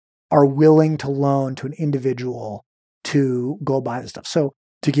loan, are willing to loan to an individual to go buy the stuff. So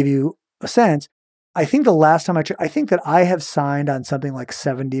to give you a sense, I think the last time I think that I have signed on something like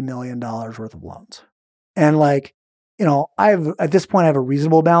 $70 million worth of loans. And at this point I have a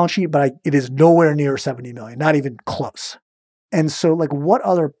reasonable balance sheet, but it is nowhere near 70 million, not even close. And so what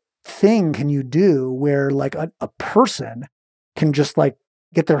other thing can you do where a person can just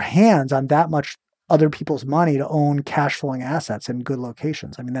get their hands on that much other people's money to own cash flowing assets in good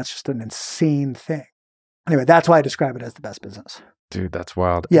locations? I mean, that's just an insane thing. Anyway, that's why I describe it as the best business. Dude, that's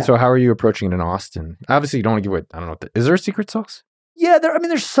wild. Yeah. So how are you approaching it in Austin? Obviously you don't want to give away, I don't know, is there a secret sauce? Yeah,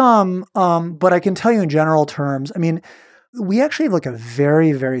 there's some, but I can tell you in general terms, we actually have a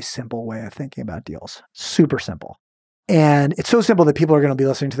very, very simple way of thinking about deals. Super simple. And it's so simple that people are going to be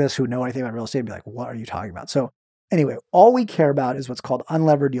listening to this who know anything about real estate and be like, what are you talking about? So anyway, all we care about is what's called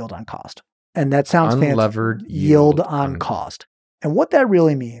unlevered yield on cost. And that sounds unlevered fancy. Yield on cost. And what that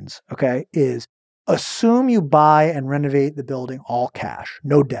really means, okay, is assume you buy and renovate the building all cash,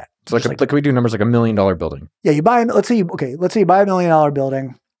 no debt. So like we do numbers like $1 million building. Yeah, let's say you buy $1 million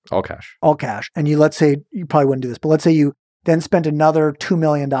building. All cash. And let's say you probably wouldn't do this, but let's say you then spent another $2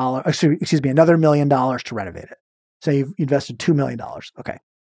 million, another $1 million to renovate it. So you've invested $2 million. Okay.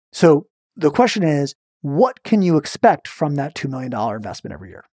 So the question is, what can you expect from that $2 million investment every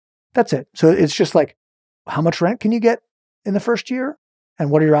year? That's it. So it's just how much rent can you get in the first year? And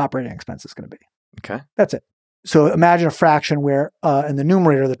what are your operating expenses going to be? Okay. That's it. So imagine a fraction where in the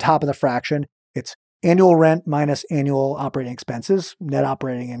numerator, the top of the fraction, it's annual rent minus annual operating expenses. Net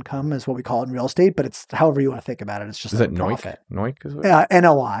operating income is what we call it in real estate, but it's however you want to think about it. It's just is it profit. NOIC is what?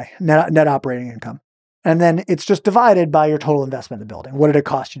 NOI, net operating income. And then it's just divided by your total investment in the building. What did it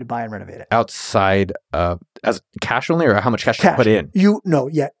cost you to buy and renovate it? Outside as cash only, or how much cash you put in?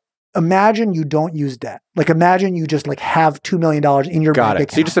 Imagine you don't use debt. Imagine you just have $2 million in your bank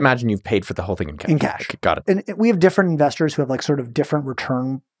account. So you just imagine you've paid for the whole thing in cash. Okay, got it. And we have different investors who have sort of different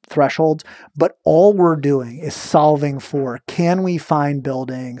return thresholds, but all we're doing is solving for, can we find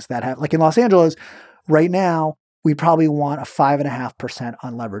buildings that have, in Los Angeles right now, we probably want a 5.5%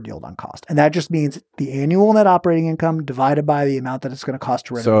 unlevered yield on cost. And that just means the annual net operating income divided by the amount that it's going to cost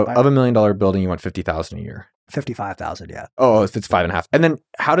to renovate. So of $1 million building, you want $50,000 a year. 55,000, yeah. Oh, if it's 5.5. And then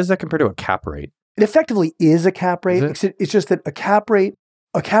how does that compare to a cap rate? It effectively is a cap rate. It's just that a cap rate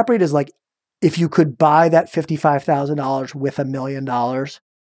is if you could buy that $55,000 with $1 million,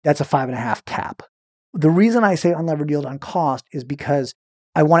 that's a 5.5 cap. The reason I say unlevered yield on cost is because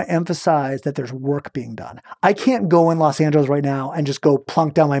I want to emphasize that there's work being done. I can't go in Los Angeles right now and just go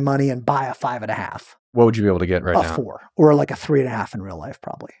plunk down my money and buy a 5.5. What would you be able to get right now? A 4 or a 3.5 in real life,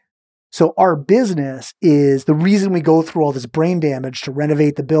 probably. So our business is the reason we go through all this brain damage to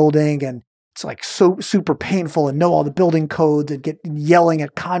renovate the building, and it's so super painful and know all the building codes and get yelling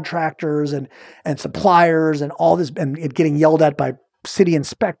at contractors and suppliers and all this and getting yelled at by city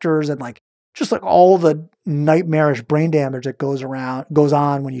inspectors and just all the nightmarish brain damage that goes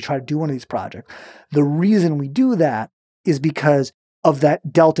on when you try to do one of these projects. The reason we do that is because of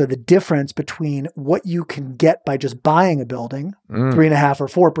that delta, the difference between what you can get by just buying a building, 3.5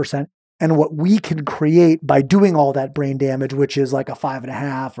 or 4%, and what we can create by doing all that brain damage, which is a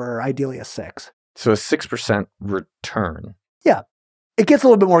 5.5 or ideally a 6. So a 6% return. Yeah. It gets a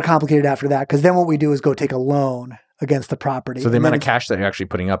little bit more complicated after that because then what we do is go take a loan against the property. So the amount of cash that you're actually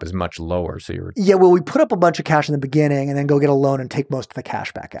putting up is much lower. So we put up a bunch of cash in the beginning and then go get a loan and take most of the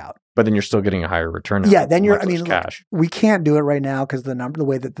cash back out. But then you're still getting a higher return. Yeah, then cash. We can't do it right now because the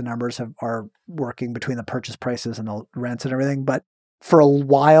way that the numbers are working between the purchase prices and the rents and everything. But for a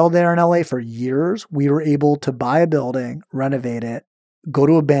while there in LA, for years, we were able to buy a building, renovate it, go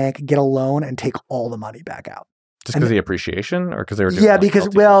to a bank, get a loan, and take all the money back out. Just because of the appreciation, or because they were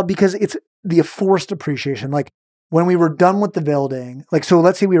doing because it's the forced appreciation. Like when we were done with the building, like so,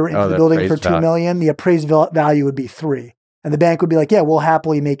 let's say we were in the building for $2 million, the appraised value would be $3 million, and the bank would be like, "Yeah, we'll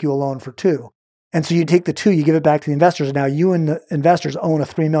happily make you a loan for $2 million." And so you take the $2 million, you give it back to the investors, and now you and the investors own a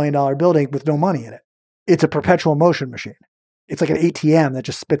 $3 million building with no money in it. It's a perpetual motion machine. It's like an ATM that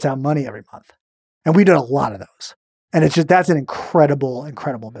just spits out money every month, and we did a lot of those. And that's an incredible,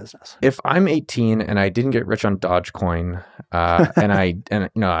 incredible business. If I'm 18 and I didn't get rich on Dogecoin, and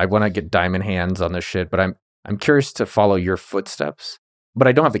I want to get diamond hands on this shit, but I'm curious to follow your footsteps, but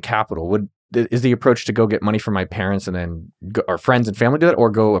I don't have the capital. Is the approach to go get money from my parents and then or friends and family do that, or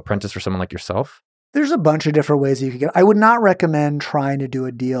go apprentice for someone like yourself? There's a bunch of different ways you could get. I would not recommend trying to do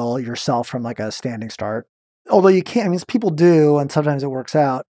a deal yourself from like a standing start. Although you can, people do, and sometimes it works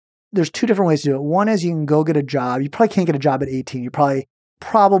out. There's two different ways to do it. One is you can go get a job. You probably can't get a job at 18. You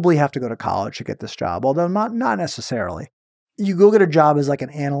probably have to go to college to get this job, although not necessarily. You go get a job as like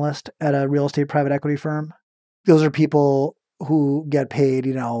an analyst at a real estate private equity firm. Those are people who get paid,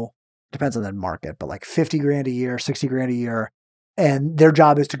 depends on the market, but like $50,000 a year, $60,000 a year. And their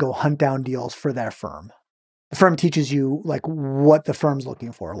job is to go hunt down deals for their firm. The firm teaches you like what the firm's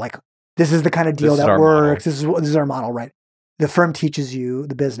looking for. Like this is the kind of deal that works. This is our model, right? The firm teaches you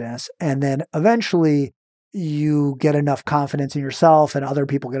the business, and then eventually you get enough confidence in yourself and other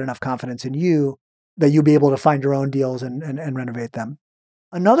people get enough confidence in you that you'll be able to find your own deals and renovate them.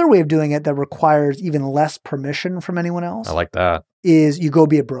 Another way of doing it that requires even less permission from anyone else, I like that, is you go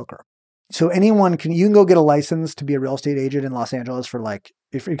be a broker. So you can go get a license to be a real estate agent in Los Angeles for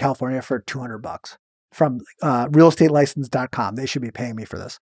if you're in California for $200 from realstatelicense.com. They should be paying me for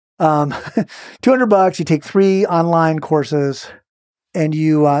this. $200, you take 3 online courses and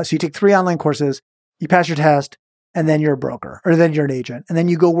so you take 3 online courses, you pass your test, and then you're a broker, or then you're an agent, and then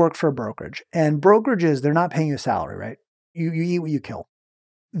you go work for a brokerage. And brokerages, they're not paying you a salary, right? You eat what you kill.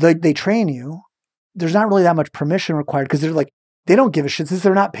 They train you. There's not really that much permission required because they don't give a shit since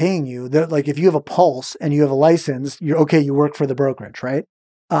they're not paying you. They're like, if you have a pulse and you have a license, you're okay, you work for the brokerage, right?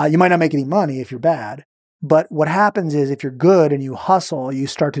 You might not make any money if you're bad. But what happens is if you're good and you hustle, you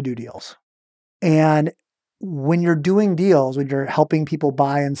start to do deals. And when you're doing deals, when you're helping people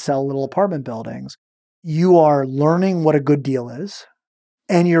buy and sell little apartment buildings, you are learning what a good deal is.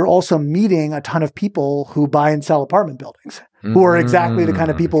 And you're also meeting a ton of people who buy and sell apartment buildings, who are exactly the kind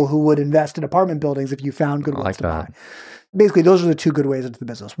of people who would invest in apartment buildings if you found good ones to buy. Basically, those are the two good ways into the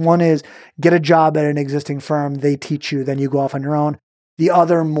business. One is get a job at an existing firm. They teach you, then you go off on your own. The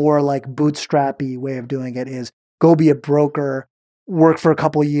other more like bootstrappy way of doing it is go be a broker, work for a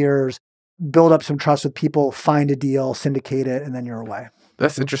couple of years, build up some trust with people, find a deal, syndicate it, and then you're away.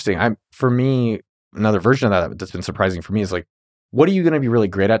 That's interesting. For me, another version of that's been surprising for me is like, what are you going to be really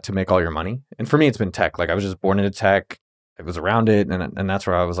great at to make all your money? And for me, it's been tech. Like I was just born into tech. I was around it. And that's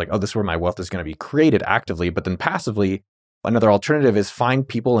where I was like, oh, this is where my wealth is going to be created actively. But then passively, another alternative is find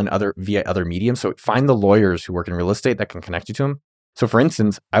people via other mediums. So find the lawyers who work in real estate that can connect you to them. So for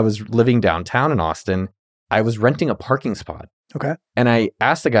instance, I was living downtown in Austin. I was renting a parking spot. Okay. And I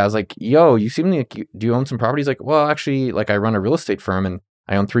asked the guy, I was like, yo, you seem like, do you own some properties? Like, well, actually, like I run a real estate firm and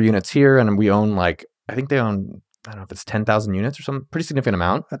I own 3 units here. And we own I think they own, I don't know if it's 10,000 units or some pretty significant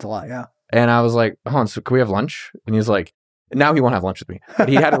amount. That's a lot, yeah. And I was like, hold on, so can we have lunch? And he was like, now he won't have lunch with me. But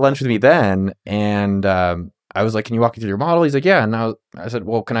he had lunch with me then. And I was like, can you walk me through your model? He's like, yeah. And I said,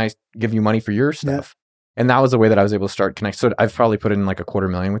 well, can I give you money for your stuff? Yeah. And that was the way that I was able to start connect. So I've probably put in like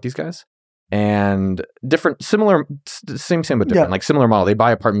 $250,000 with these guys. And similar, same but different, like similar model. They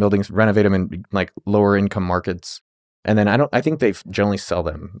buy apartment buildings, renovate them in like lower income markets. And then I think they generally sell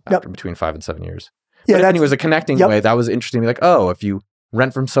them after between 5 and 7 years. Yeah, but it was a connecting way. That was interesting to me. Like, oh, if you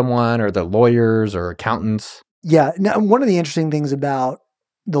rent from someone or the lawyers or accountants. Yeah. Now, one of the interesting things about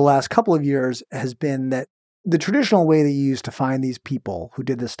the last couple of years has been that the traditional way that you used to find these people who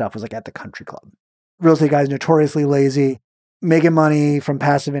did this stuff was like at the country club. Real estate guys notoriously lazy, making money from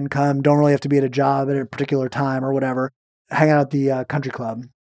passive income, don't really have to be at a job at a particular time or whatever, hang out at the country club,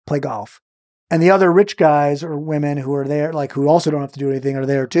 play golf. And the other rich guys or women who are there, like who also don't have to do anything, are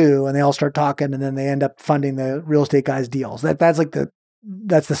there too. And they all start talking and then they end up funding the real estate guys' deals. That's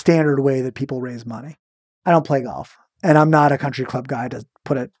the standard way that people raise money. I don't play golf. And I'm not a country club guy, to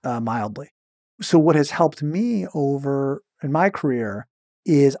put it mildly. So what has helped me over in my career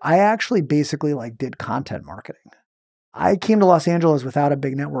is I actually basically like did content marketing. I came to Los Angeles without a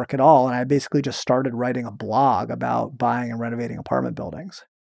big network at all. And I basically just started writing a blog about buying and renovating apartment buildings.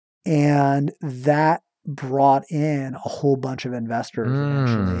 And that brought in a whole bunch of investors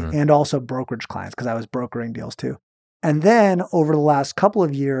eventually, and also brokerage clients, because I was brokering deals too. And then over the last couple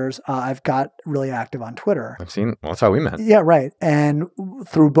of years, I've got really active on Twitter. I've seen, well, that's how we met. Yeah, right. And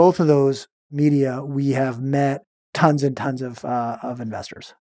through both of those media, we have met tons and tons of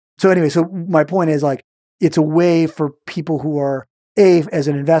investors. So anyway, so my point is like, it's a way for people who are, as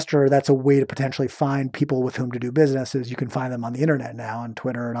an investor, that's a way to potentially find people with whom to do business. Is you can find them on the internet now, on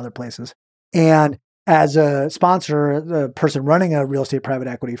Twitter and other places. And as a sponsor, the person running a real estate private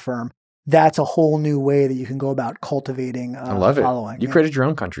equity firm, that's a whole new way that you can go about cultivating I love following. it. You created your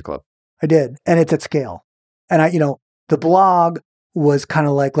own country club. I did. And it's at scale. And the blog was kind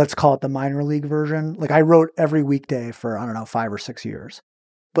of like, let's call it the minor league version. Like I wrote every weekday for, 5 or 6 years.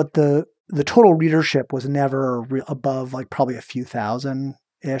 But the total readership was never above like probably a few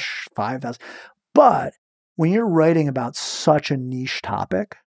thousand-ish, 5,000. But when you're writing about such a niche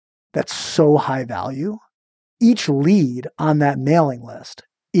topic that's so high value, each lead on that mailing list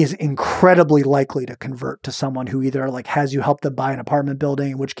is incredibly likely to convert to someone who either like has you help them buy an apartment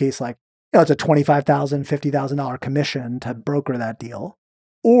building, in which case like, it's a $25,000, $50,000 commission to broker that deal.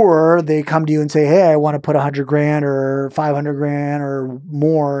 Or they come to you and say, hey, I want to put $100,000 or $500,000 or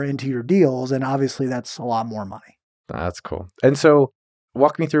more into your deals. And obviously that's a lot more money. That's cool. And so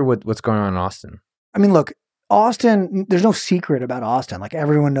walk me through what's going on in Austin. I mean, look, Austin, there's no secret about Austin. Like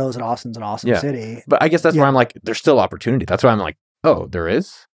everyone knows that Austin's an awesome city. But I guess that's why I'm like, there's still opportunity. That's why I'm like, oh, there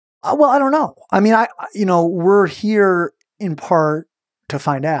is? Well, I don't know. I mean, we're here in part to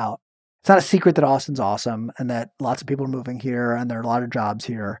find out. It's not a secret that Austin's awesome and that lots of people are moving here and there are a lot of jobs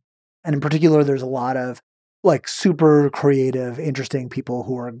here. And in particular, there's a lot of like super creative, interesting people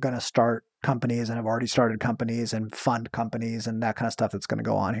who are going to start companies and have already started companies and fund companies and that kind of stuff that's going to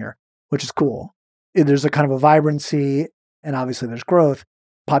go on here, which is cool. There's a kind of a vibrancy and obviously there's growth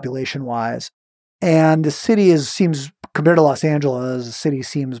population wise. And the city seems, compared to Los Angeles, the city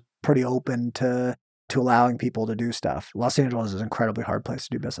seems pretty open to allowing people to do stuff. Los Angeles is an incredibly hard place to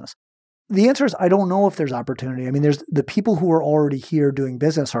do business. The answer is I don't know if there's opportunity. I mean, there's the people who are already here doing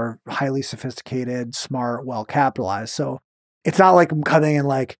business are highly sophisticated, smart, well-capitalized. So it's not like I'm coming in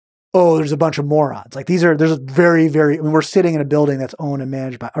like, oh, there's a bunch of morons. Like there's very, very, I mean, we're sitting in a building that's owned and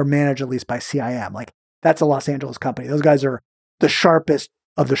managed at least by CIM. Like that's a Los Angeles company. Those guys are the sharpest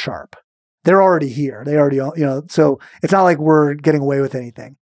of the sharp. They're already here. They already, so it's not like we're getting away with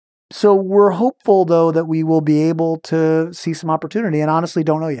anything. So we're hopeful, though, that we will be able to see some opportunity, and honestly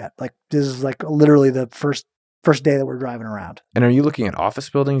don't know yet. Like this is like literally the first day that we're driving around. And are you looking at office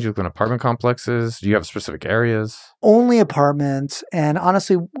buildings? You're looking at apartment complexes? Do you have specific areas? Only apartments. And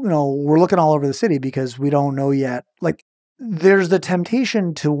honestly, we're looking all over the city because we don't know yet. Like there's the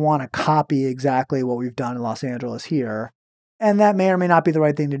temptation to want to copy exactly what we've done in Los Angeles here. And that may or may not be the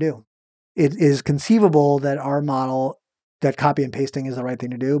right thing to do. It is conceivable that our model, that copy and pasting is the right thing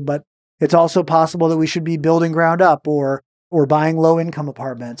to do, but it's also possible that we should be building ground up or buying low income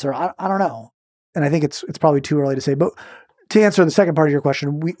apartments, or I don't know. And I think it's probably too early to say. But to answer the second part of your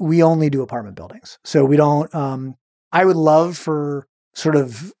question, we only do apartment buildings. So we don't. I would love for sort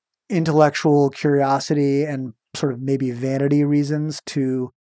of intellectual curiosity and sort of maybe vanity reasons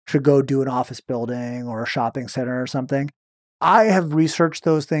to go do an office building or a shopping center or something. I have researched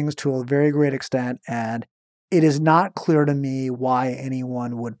those things to a very great extent, and it is not clear to me why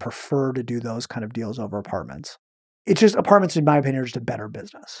anyone would prefer to do those kind of deals over apartments. It's just apartments, in my opinion, are just a better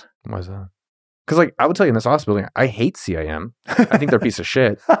business. Why is that? Because like I would tell you in this office building, I hate CIM. I think they're a piece of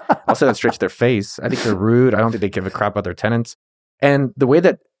shit. I'll say that straight to their face. I think they're rude. I don't think they give a crap about their tenants. And the way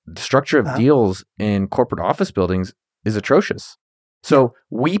that the structure of deals in corporate office buildings is atrocious. So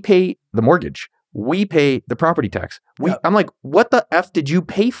we pay the mortgage. We pay the property tax. I'm like, what the F did you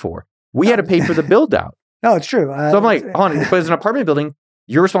pay for? We had to pay for the build out. No, it's true. So I'm like, hold on, but as an apartment building,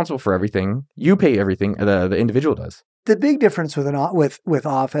 you're responsible for everything. You pay everything. The individual does. The big difference with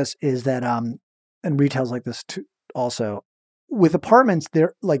office is that, and retail's like this too. Also, with apartments,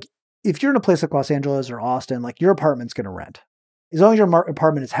 they're like, if you're in a place like Los Angeles or Austin, like your apartment's going to rent. As long as your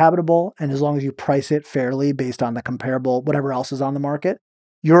apartment is habitable and as long as you price it fairly based on the comparable whatever else is on the market,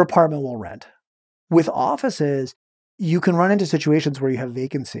 your apartment will rent. With offices, you can run into situations where you have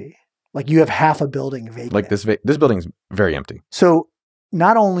vacancy. Like you have half a building vacant. Like this building's very empty. So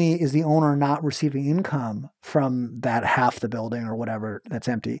not only is the owner not receiving income from that half the building or whatever that's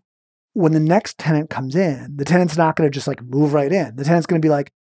empty, when the next tenant comes in, the tenant's not going to just like move right in. The tenant's going to be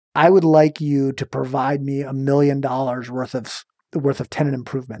like, I would like you to provide me $1 million worth of tenant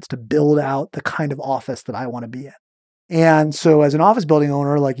improvements to build out the kind of office that I want to be in. And so as an office building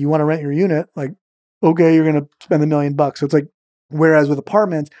owner, like you want to rent your unit, like, okay, you're going to spend $1 million. So it's like, whereas with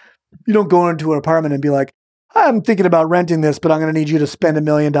apartments, you don't go into an apartment and be like, I'm thinking about renting this, but I'm going to need you to spend $1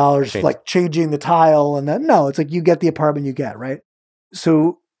 million like changing the tile. And then no, it's like you get the apartment you get, right?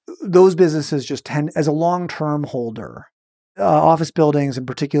 So those businesses just tend, as a long-term holder, office buildings in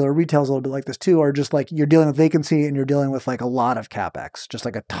particular, retail is a little bit like this too, are just like you're dealing with vacancy and you're dealing with like a lot of CapEx, just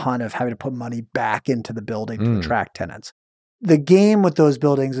like a ton of having to put money back into the building to attract tenants. The game with those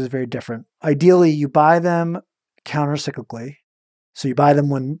buildings is very different. Ideally, you buy them counter-cyclically. So you buy them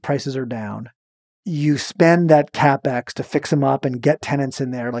when prices are down. You spend that CapEx to fix them up and get tenants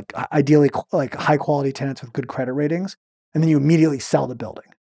in there, like ideally like high-quality tenants with good credit ratings. And then you immediately sell the building.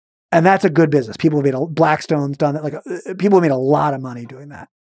 And that's a good business. People have made, Blackstone's done that. Like people have made a lot of money doing that.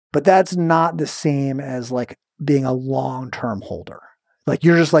 But that's not the same as like being a long-term holder. Like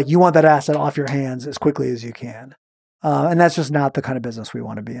you're just like, you want that asset off your hands as quickly as you can. And that's just not the kind of business we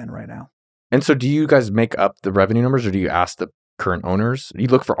want to be in right now. And so do you guys make up the revenue numbers or do you ask the current owners? Do you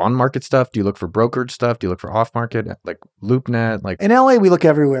look for on-market stuff? Do you look for brokered stuff? Do you look for off-market, like LoopNet? Like in LA, we look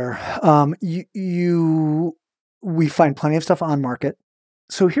everywhere. We find plenty of stuff on market.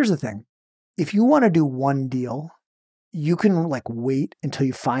 So here's the thing. If you want to do one deal, you can like wait until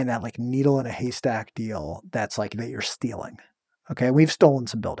you find that like needle in a haystack deal that's like that you're stealing. Okay. We've stolen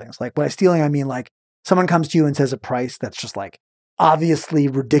some buildings. Like by stealing, I mean like someone comes to you and says a price that's just like obviously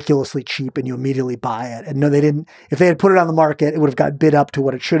ridiculously cheap and you immediately buy it. And no, they didn't. If they had put it on the market, it would have got bid up to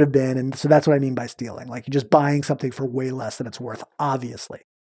what it should have been. And so that's what I mean by stealing. Like you're just buying something for way less than it's worth, obviously.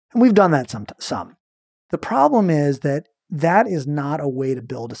 And we've done that some. The problem is that is not a way to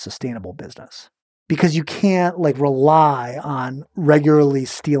build a sustainable business because you can't like rely on regularly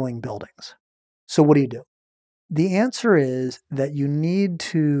stealing buildings. So what do? The answer is that you need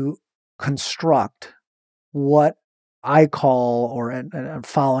to construct what I call, or and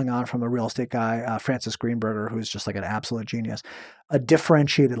following on from a real estate guy, Francis Greenberger, who's just like an absolute genius, a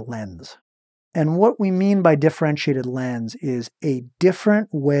differentiated lens. And what we mean by differentiated lens is a different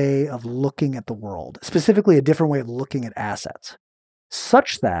way of looking at the world, specifically a different way of looking at assets,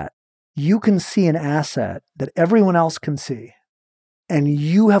 such that you can see an asset that everyone else can see. And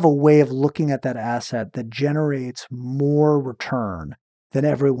you have a way of looking at that asset that generates more return than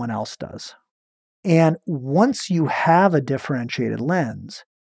everyone else does. And once you have a differentiated lens,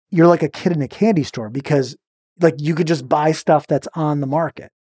 you're like a kid in a candy store because like you could just buy stuff that's on the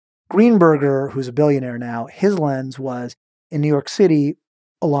market. Greenberger, who's a billionaire now, his lens was in New York City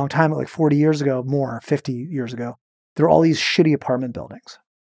a long time, like 40 years ago, more, 50 years ago, there were all these shitty apartment buildings.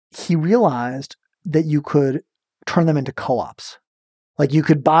 He realized that you could turn them into co-ops. Like you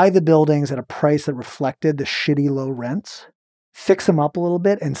could buy the buildings at a price that reflected the shitty low rents, fix them up a little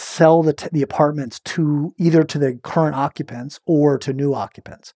bit and sell the apartments to either to the current occupants or to new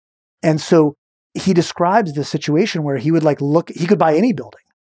occupants. And so he describes the situation where he would like he could buy any building.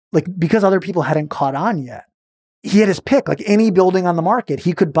 Like because other people hadn't caught on yet, he had his pick, like any building on the market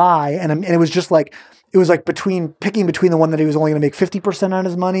he could buy. And it was just like, it was like picking between the one that he was only going to make 50% on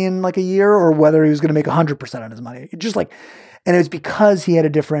his money in like a year or whether he was going to make 100% on his money. Just like, and it was because he had a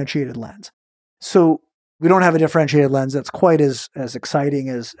differentiated lens. So we don't have a differentiated lens that's quite as exciting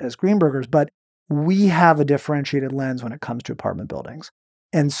as Greenberger's, but we have a differentiated lens when it comes to apartment buildings.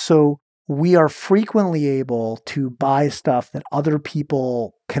 And so we are frequently able to buy stuff that other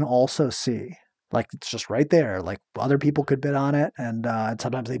people can also see. Like it's just right there. Like other people could bid on it and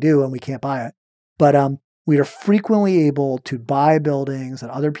sometimes they do and we can't buy it. But we are frequently able to buy buildings that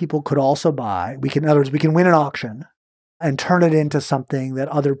other people could also buy. In other words, we can win an auction and turn it into something that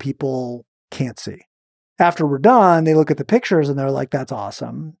other people can't see. After we're done, they look at the pictures and they're like, that's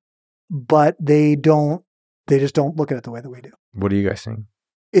awesome. But they just don't look at it the way that we do. What are you guys seeing?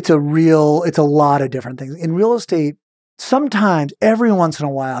 It's a lot of different things. In real estate, sometimes every once in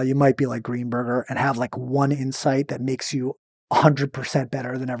a while, you might be like Greenberger and have like one insight that makes you 100%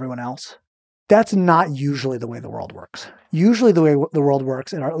 better than everyone else. That's not usually the way the world works. Usually the way the world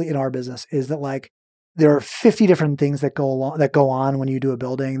works in our business is that like there are 50 different things that go on when you do a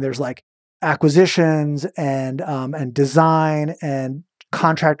building. There's like acquisitions and design and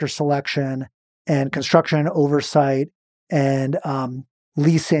contractor selection and construction oversight and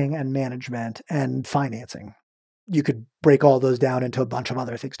leasing and management and financing. You could break all those down into a bunch of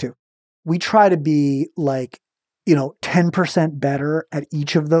other things too. We try to be like, 10% better at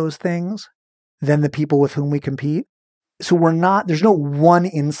each of those things than the people with whom we compete. So there's no one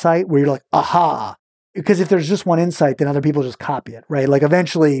insight where you're like, aha. Because if there's just one insight, then other people just copy it, right? Like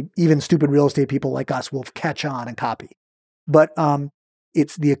eventually, even stupid real estate people like us will catch on and copy. But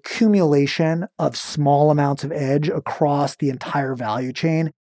it's the accumulation of small amounts of edge across the entire value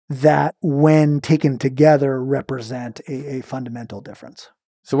chain that, when taken together, represent a fundamental difference.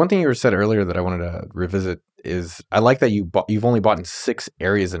 So one thing you said earlier that I wanted to revisit is I like that you've only bought in 6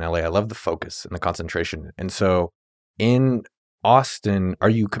 areas in LA. I love the focus and the concentration. And so in Austin, are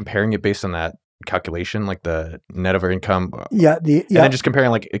you comparing it based on that calculation, like the net over income? Yeah. And then just comparing,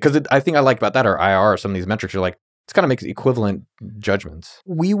 like, because I think I like about that, or IR, or some of these metrics, you're like, it's kind of makes equivalent judgments.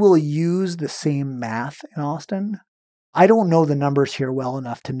 We will use the same math in Austin. I don't know the numbers here well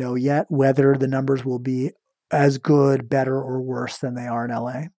enough to know yet whether the numbers will be as good, better, or worse than they are in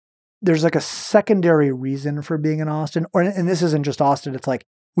LA. There's like a secondary reason for being in Austin, and this isn't just Austin. It's like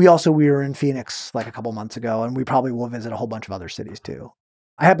we were in Phoenix like a couple months ago, and we probably will visit a whole bunch of other cities too.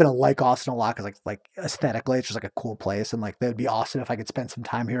 I happen to like Austin a lot because like aesthetically, it's just like a cool place, and like that would be awesome if I could spend some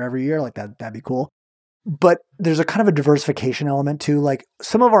time here every year. Like that'd be cool. But there's a kind of a diversification element too. Like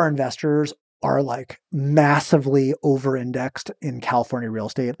some of our investors are like massively over-indexed in California real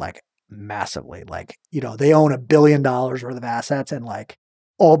estate, like massively. Like, they own $1 billion worth of assets, and like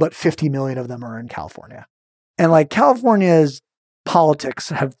all but 50 million of them are in California. And like California's politics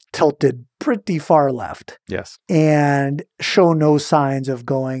have tilted pretty far left. Yes. And show no signs of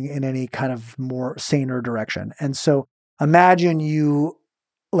going in any kind of more saner direction. And so imagine you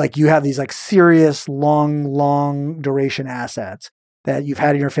have these like serious long duration assets that you've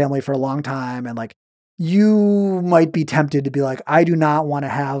had in your family for a long time. And like, you might be tempted to be like, I do not want to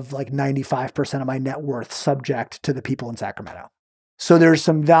have like 95% of my net worth subject to the people in Sacramento. So there's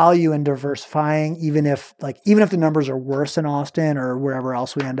some value in diversifying, even if the numbers are worse in Austin or wherever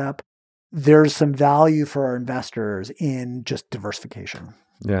else we end up, there's some value for our investors in just diversification.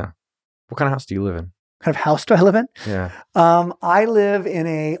 Yeah. What kind of house do you live in? Kind of house do I live in? Yeah. I live in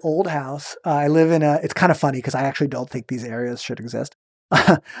a old house. I live in it's kind of funny because I actually don't think these areas should exist.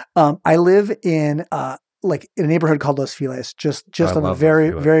 I live in a neighborhood called Los Feliz, just on the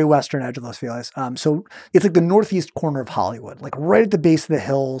very western edge of Los Feliz. So it's like the northeast corner of Hollywood, like right at the base of the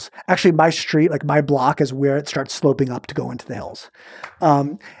hills. Actually, my street, like my block, is where it starts sloping up to go into the hills.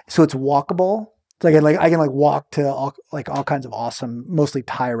 So it's walkable. So I can walk to all kinds of awesome, mostly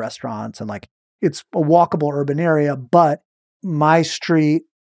Thai restaurants, and like it's a walkable urban area. But my street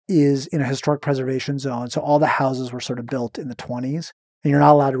is in a historic preservation zone, so all the houses were sort of built in the 1920s, and you're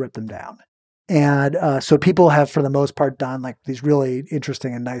not allowed to rip them down. And so people have, for the most part, done like these really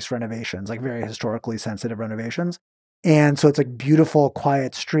interesting and nice renovations, like very historically sensitive renovations. And so it's like beautiful,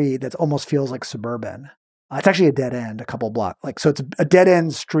 quiet street that almost feels like suburban. It's actually a dead end, a couple blocks. So it's a dead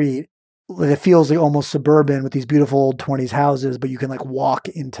end street that feels like almost suburban with these beautiful old 1920s houses, but you can like walk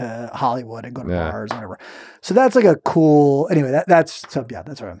into Hollywood and go to bars and whatever. So that's like a cool, anyway, that's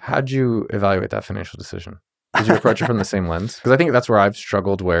right. How'd you evaluate that financial decision? Did you approach it from the same lens? Because I think that's where I've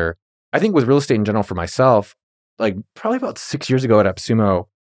struggled, where I think with real estate in general for myself, like probably about 6 years ago at AppSumo,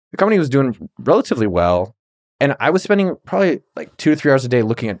 the company was doing relatively well. And I was spending probably like 2 to 3 hours a day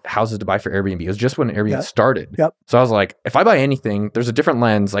looking at houses to buy for Airbnb. It was just when Airbnb started. Yep. So I was like, if I buy anything, there's a different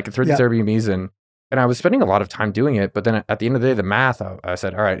lens. I can throw these Airbnbs in. And I was spending a lot of time doing it. But then at the end of the day, the math, I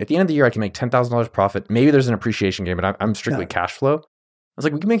said, all right, at the end of the year, I can make $10,000 profit. Maybe there's an appreciation gain, but I'm strictly cash flow. I was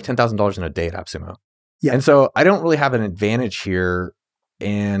like, we can make $10,000 in a day at AppSumo. Yeah. And so I don't really have an advantage here.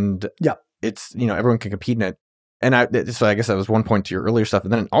 And it's, everyone can compete in it. And so I guess that was one point to your earlier stuff.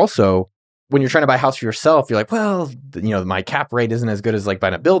 And then also, when you're trying to buy a house for yourself, you're like, well, my cap rate isn't as good as like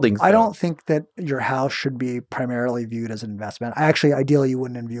buying a building. So. I don't think that your house should be primarily viewed as an investment. Ideally, you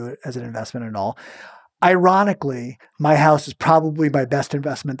wouldn't view it as an investment at all. Ironically, my house is probably my best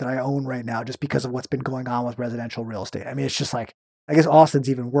investment that I own right now, just because of what's been going on with residential real estate. I mean, it's just like, I guess Austin's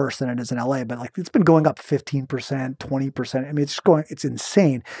even worse than it is in LA, but like it's been going up 15%, 20%. I mean, it's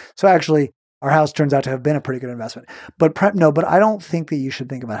insane. So actually, our house turns out to have been a pretty good investment. But I don't think that you should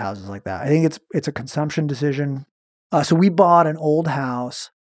think about houses like that. I think it's a consumption decision. So we bought an old house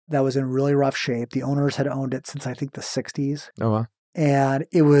that was in really rough shape. The owners had owned it since I think the 60s. Oh, wow. And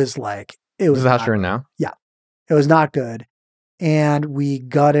it was like, Is the house you're in now? Yeah. It was not good. And we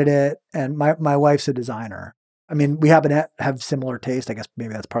gutted it. And my wife's a designer. I mean, we happen to have similar taste. I guess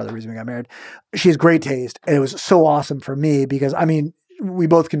maybe that's part of the reason we got married. She has great taste. And it was so awesome for me because, I mean, we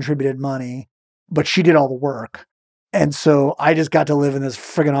both contributed money, but she did all the work. And so I just got to live in this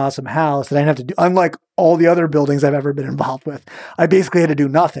friggin' awesome house that I didn't have to do. Unlike all the other buildings I've ever been involved with, I basically had to do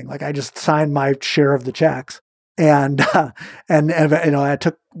nothing. Like I just signed my share of the checks. And I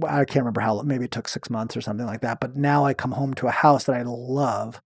can't remember how, maybe it took 6 months or something like that. But now I come home to a house that I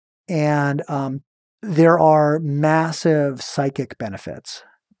love. And there are massive psychic benefits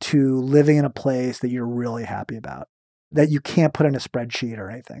to living in a place that you're really happy about, that you can't put in a spreadsheet or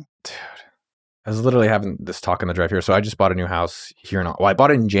anything. Dude, I was literally having this talk on the drive here. So I just bought a new house here. I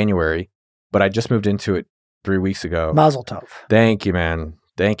bought it in January, but I just moved into it 3 weeks ago. Mazel tov. Thank you, man.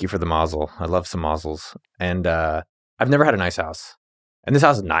 Thank you for the mazel. I love some mazels. And I've never had a nice house. And this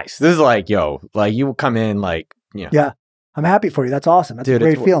house is nice. This is like, you will come in like, Yeah. I'm happy for you. That's awesome. That's a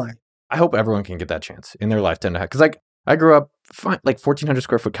great feeling. I hope everyone can get that chance in their lifetime to have. Because like I grew up like 1,400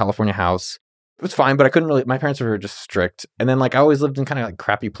 square foot California house. It was fine, but I couldn't really, my parents were just strict. And then like I always lived in kind of like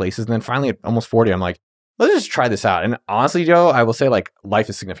crappy places. And then finally at almost 40, I'm like, let's just try this out. And honestly, Joe, I will say like life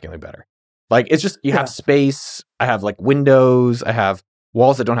is significantly better. Like it's just, you have space. I have like windows. I have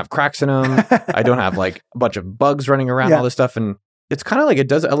walls that don't have cracks in them. I don't have like a bunch of bugs running around, all this stuff. And it's kind of like, it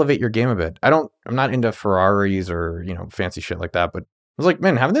does elevate your game a bit. I'm not into Ferraris or, fancy shit like that. But I was like,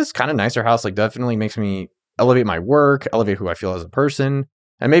 man, having this kind of nicer house, like definitely makes me elevate my work, elevate who I feel as a person.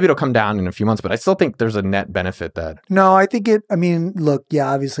 And maybe it'll come down in a few months, but I still think there's a net benefit that. No, I think look,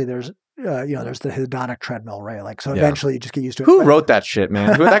 obviously there's, there's the hedonic treadmill, right? Like, so eventually you just get used to it. Who wrote that shit,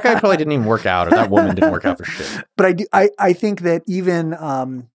 man? That guy probably didn't even work out, or that woman didn't work out for shit. But I think that even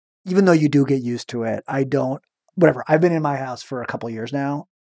though you do get used to it, whatever. I've been in my house for a couple of years now.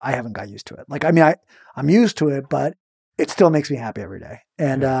 I haven't got used to it. Like, I'm used to it, but it still makes me happy every day.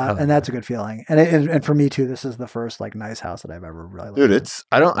 And that's a good feeling. And for me too, this is the first like nice house that I've ever really lived in.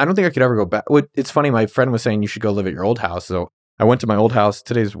 I don't think I could ever go back. It's funny. My friend was saying you should go live at your old house. So I went to my old house.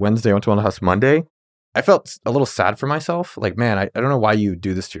 Today's Wednesday. I went to my old house Monday. I felt a little sad for myself. Like, man, I don't know why you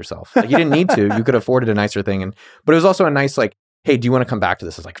do this to yourself. Like, you didn't need to. You could have afforded a nicer thing. But it was also a nice, like, hey, do you want to come back to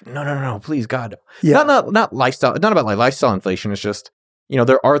this? It's like, no, please, God. Yeah. Not lifestyle. Not about like lifestyle inflation. It's just,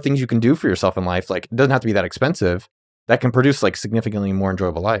 there are things you can do for yourself in life. Like, it doesn't have to be that expensive. That can produce like significantly more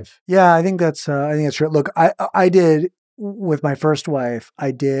enjoyable life. Yeah, I think that's true. Look, I did with my first wife.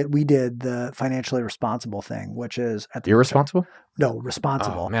 We did the financially responsible thing, which is irresponsible. No,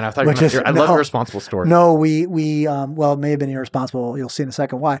 responsible. Oh, man, I thought I love a responsible story. No, we it may have been irresponsible. You'll see in a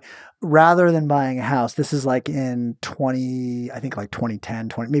second why. Rather than buying a house, this is like in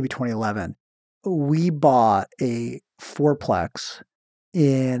 2010, maybe 2011. We bought a fourplex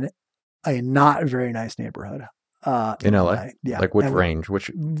in a not very nice neighborhood. In LA? Yeah. Like which range?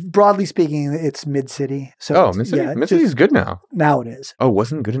 Broadly speaking, it's mid-city. So mid-city? Yeah, mid-city is good now. Now it is. Oh,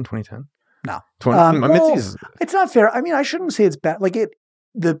 wasn't it good in 2010? No. Mid-city it's not fair. I mean, I shouldn't say it's bad. Like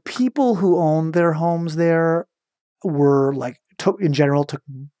the people who owned their homes there were like,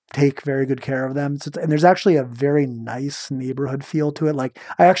 take very good care of them. And there's actually a very nice neighborhood feel to it. Like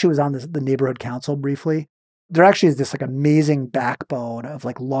I actually was on the neighborhood council briefly. There actually is this like amazing backbone of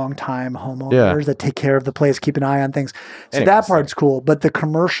like longtime homeowners that take care of the place, keep an eye on things. So that part's cool. But the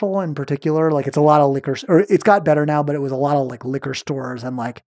commercial in particular, like it's a lot of liquor, or it's got better now, but it was a lot of like liquor stores and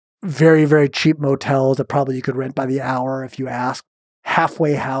like very, very cheap motels that probably you could rent by the hour if you ask.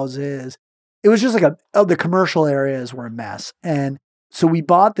 Halfway houses. It was just like the commercial areas were a mess. And so we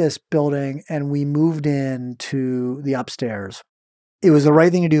bought this building and we moved into the upstairs. It was the right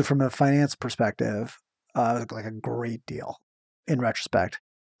thing to do from a finance perspective. Like a great deal in retrospect.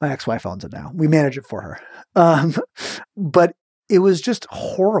 My ex-wife owns it now. We manage it for her. But it was just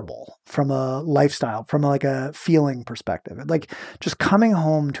horrible from a lifestyle, from like a feeling perspective. Like just coming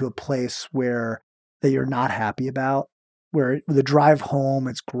home to a place that you're not happy about, where the drive home,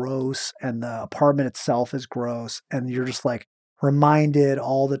 it's gross and the apartment itself is gross. And you're just like reminded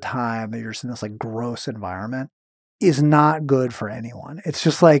all the time that you're just in this like gross environment is not good for anyone. It's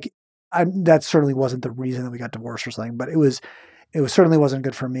just like, that certainly wasn't the reason that we got divorced or something, but it certainly wasn't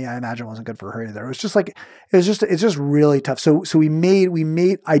good for me. I imagine it wasn't good for her either. It's just really tough. So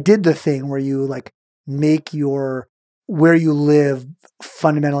I did the thing where you like make where you live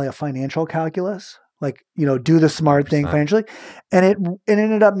fundamentally a financial calculus, like, do the smart thing financially. And it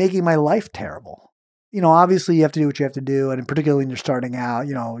ended up making my life terrible. Obviously you have to do what you have to do. And particularly when you're starting out,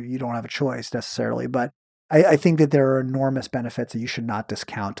 you don't have a choice necessarily, but I think that there are enormous benefits that you should not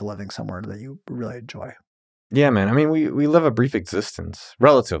discount to living somewhere that you really enjoy. Yeah, man. I mean, we live a brief existence,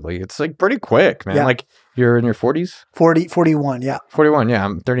 relatively. It's like pretty quick, man. Yeah. Like you're in your 40s? 41, yeah. 41, yeah.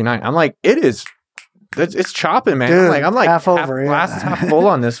 I'm 39. I'm like, it's chopping, man. Dude, I'm like half over. Glass is half full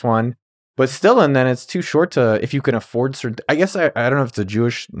on this one. But still, and then it's too short if you can afford certain, I guess I don't know if it's a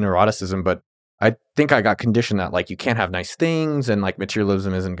Jewish neuroticism, but I think I got conditioned that like you can't have nice things and like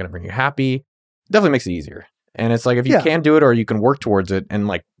materialism isn't going to bring you happy. Definitely makes it easier. And it's like, if you can do it or you can work towards it, and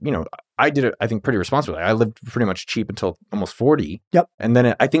like, I did it, I think, pretty responsibly. I lived pretty much cheap until almost 40. Yep. And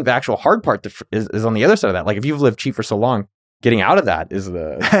then I think the actual hard part is on the other side of that. Like if you've lived cheap for so long, getting out of that is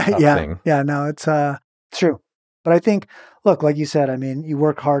the tough thing. Yeah, no, it's true. But I think, look, like you said, I mean, you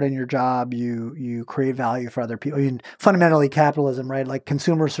work hard in your job, you create value for other people. I mean, fundamentally capitalism, right? Like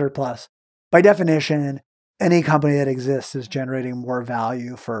consumer surplus. By definition, any company that exists is generating more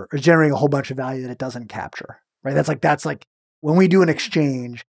value or generating a whole bunch of value that it doesn't capture, right? That's like when we do an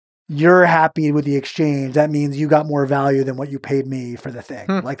exchange, you're happy with the exchange. That means you got more value than what you paid me for the thing.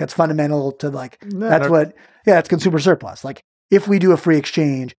 Like that's fundamental to that's consumer surplus. Like if we do a free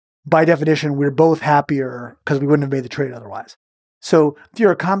exchange, by definition, we're both happier because we wouldn't have made the trade otherwise. So if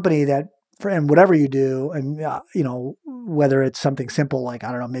you're a company that, and whatever you do, and whether it's something simple like,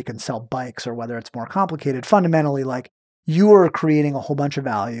 I don't know, make and sell bikes, or whether it's more complicated, fundamentally, like you are creating a whole bunch of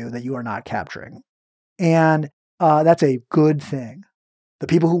value that you are not capturing. And that's a good thing. The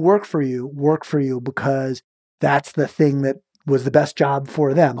people who work for you because that's the thing that was the best job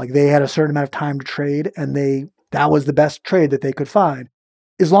for them. Like they had a certain amount of time to trade and that was the best trade that they could find.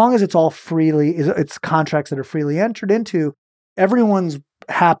 As long as it's all it's contracts that are freely entered into, everyone's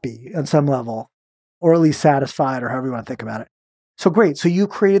happy on some level, or at least satisfied, or however you want to think about it. So great. So you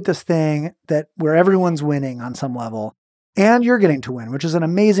created this thing where everyone's winning on some level, and you're getting to win, which is an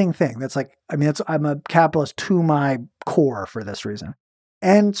amazing thing. That's like, I mean, I'm a capitalist to my core for this reason.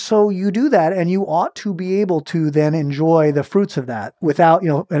 And so you do that, and you ought to be able to then enjoy the fruits of that without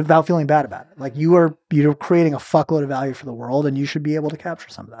feeling bad about it. Like you're creating a fuckload of value for the world, and you should be able to capture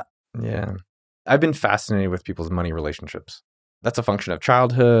some of that. Yeah. I've been fascinated with people's money relationships. That's a function of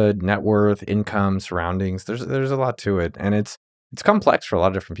childhood, net worth, income, surroundings. There's a lot to it, and it's complex for a lot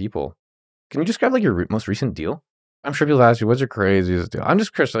of different people. Can you describe like your most recent deal? I'm sure people ask you, what's your craziest deal? I'm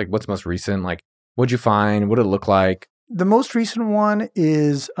just curious, like what's most recent? Like what'd you find? What did it look like? The most recent one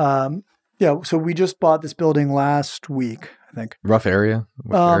is, so we just bought this building last week, I think. Rough area?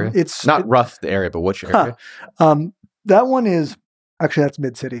 Which area? It's not rough, the area, but which area? That one is, actually that's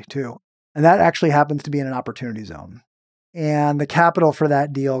Mid-City too. And that actually happens to be in an opportunity zone. And the capital for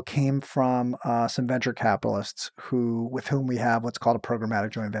that deal came from some venture capitalists with whom we have what's called a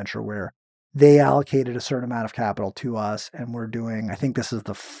programmatic joint venture, where they allocated a certain amount of capital to us. And we're doing, I think this is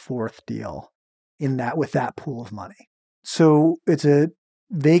the fourth deal with that pool of money. So it's a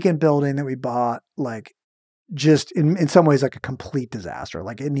vacant building that we bought, like just in some ways like a complete disaster.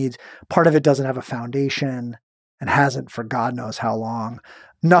 Like part of it doesn't have a foundation and hasn't for God knows how long.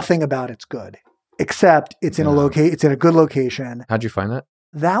 Nothing about it's good, except it's in a good location. How'd you find that?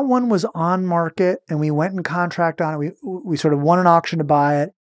 That one was on market, and we went and contract on it. We sort of won an auction to buy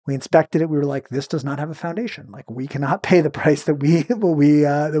it. We inspected it. We were like, this does not have a foundation. Like we cannot pay the price that we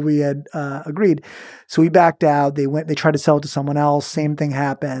had agreed. So we backed out. They tried to sell it to someone else. Same thing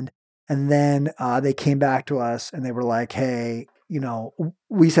happened. And then they came back to us and they were like, hey,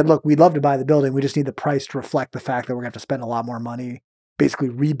 we said, look, we'd love to buy the building. We just need the price to reflect the fact that we're going to have to spend a lot more money basically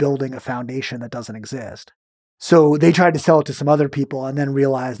rebuilding a foundation that doesn't exist. So they tried to sell it to some other people and then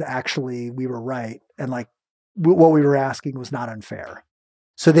realized that actually we were right. And like what we were asking was not unfair.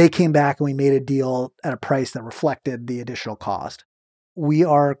 So they came back and we made a deal at a price that reflected the additional cost. We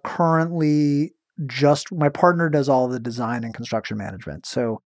are currently my partner does all the design and construction management.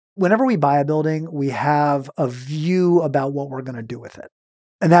 So whenever we buy a building, we have a view about what we're going to do with it.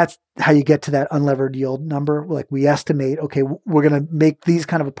 And that's how you get to that unlevered yield number. Like we estimate, okay, we're going to make these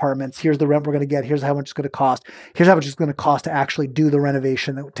kind of apartments. Here's the rent we're going to get. Here's how much it's going to cost. Here's how much it's going to cost to actually do the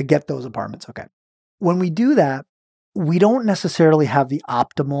renovation to get those apartments. Okay. When we do that, we don't necessarily have the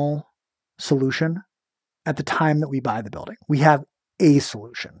optimal solution at the time that we buy the building. We have a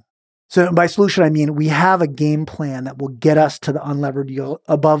solution. So by solution, I mean we have a game plan that will get us to the unlevered yield,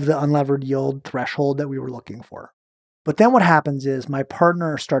 above the unlevered yield threshold that we were looking for. But then what happens is my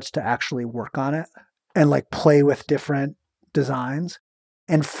partner starts to actually work on it and like play with different designs.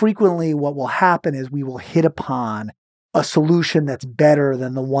 And frequently what will happen is we will hit upon a solution that's better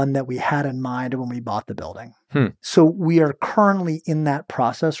than the one that we had in mind when we bought the building. So we are currently in that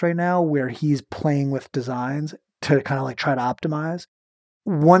process right now where he's playing with designs to kind of like try to optimize.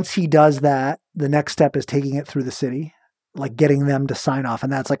 Once he does that, the next step is taking it through the city, like getting them to sign off.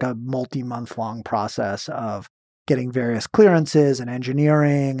 And that's like a multi-month long process of getting various clearances and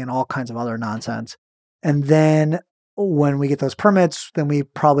engineering and all kinds of other nonsense. And then when we get those permits, then we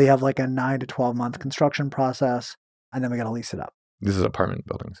probably have like a 9 to 12 month construction process. And then we got to lease it up. This is apartment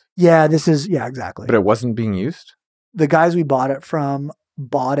buildings. Yeah, exactly. But it wasn't being used? The guys we bought it from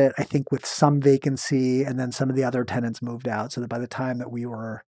bought it, I think, with some vacancy, and then some of the other tenants moved out. So that by the time that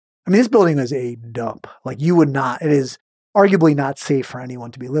this building is a dump. Like it is arguably not safe for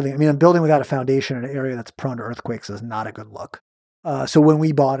anyone to be living. I mean, a building without a foundation in an area that's prone to earthquakes is not a good look. So when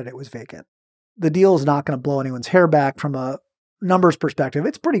we bought it, it was vacant. The deal is not going to blow anyone's hair back from a numbers perspective.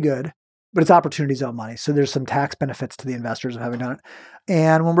 It's pretty good, but it's opportunity zone money. So there's some tax benefits to the investors of having done it.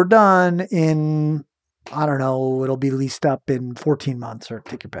 And when we're done in, I don't know, it'll be leased up in 14 months or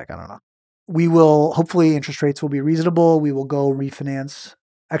take your pick. I don't know. We will, hopefully interest rates will be reasonable. We will go refinance.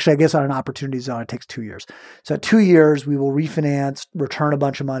 Actually, I guess on an opportunity zone, it takes 2 years. So 2 years, we will refinance, return a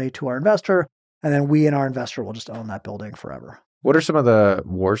bunch of money to our investor, and then we and our investor will just own that building forever. What are some of the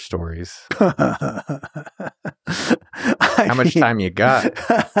war stories? How much time you got?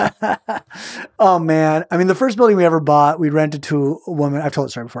 Oh, man. I mean, the first building we ever bought, we rented to a woman. I've told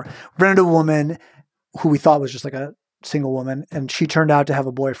the story before. Rented to a woman who we thought was just like a single woman, and she turned out to have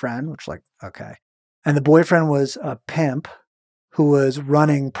a boyfriend, which was like, okay. And the boyfriend was a pimp who was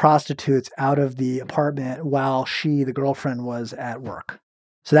running prostitutes out of the apartment while she, the girlfriend, was at work.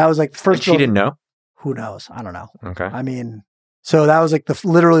 So that was like the first building. She didn't know? Who knows? I don't know. Okay. I mean, so that was like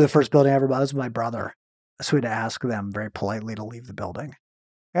literally the first building I ever bought. This was my brother. So we had to ask them very politely to leave the building.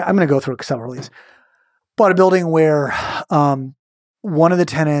 I'm going to go through several of these. Bought a building where one of the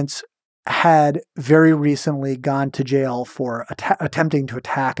tenants had very recently gone to jail for attempting to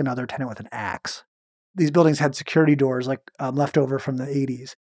attack another tenant with an axe. These buildings had security doors like left over from the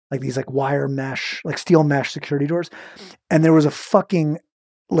 80s, like these like wire mesh, like steel mesh security doors. And there was a fucking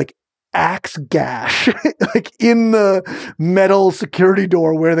like axe gash like in the metal security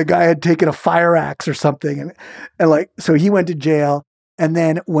door where the guy had taken a fire axe or something. And like, so he went to jail. And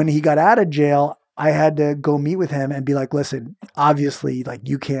then when he got out of jail, I had to go meet with him and be like, listen, obviously like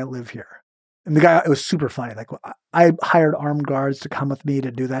you can't live here. And the guy, it was super funny. Like I hired armed guards to come with me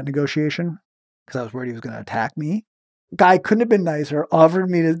to do that negotiation because I was worried he was going to attack me. Guy couldn't have been nicer, offered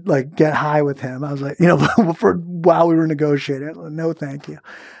me to like get high with him. I was like, while we were negotiating, like, no, thank you.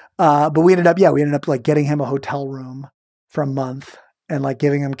 But we ended up like getting him a hotel room for a month and like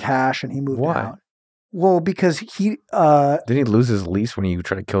giving him cash, and he moved out. Well, because he didn't he lose his lease when you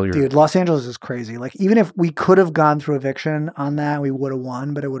tried to kill your dude? Los Angeles is crazy. Like even if we could have gone through eviction on that, we would have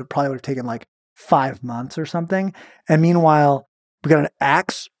won, but it would have taken like 5 months or something. And meanwhile, we got an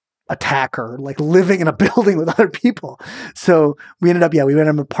axe attacker like living in a building with other people. So we ended up, we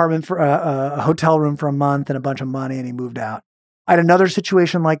rented an apartment for a hotel room for a month and a bunch of money, and he moved out. I had another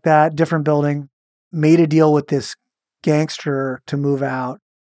situation like that, different building, made a deal with this gangster to move out.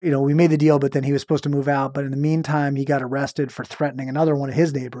 We made the deal, but then he was supposed to move out. But in the meantime, he got arrested for threatening another one of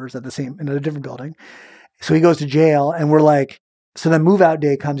his neighbors in a different building. So he goes to jail, and we're like, so then move out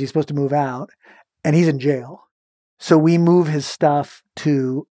day comes, he's supposed to move out, and he's in jail. So we move his stuff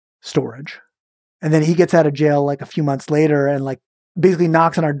to storage. And then he gets out of jail like a few months later and like basically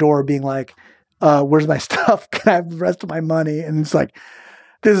knocks on our door being like, where's my stuff? Can I have the rest of my money? And it's like,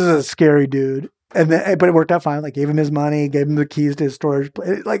 this is a scary dude. But it worked out fine. Like gave him his money, gave him the keys to his storage.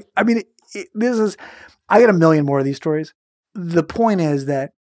 Like, I mean, I got a million more of these stories. The point is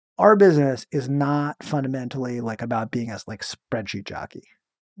that our business is not fundamentally like about being a like spreadsheet jockey.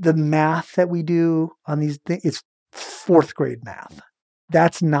 The math that we do on these things, it's 4th grade math.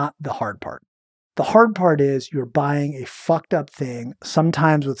 That's not the hard part. The hard part is you're buying a fucked up thing,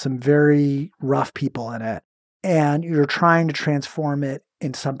 sometimes with some very rough people in it, and you're trying to transform it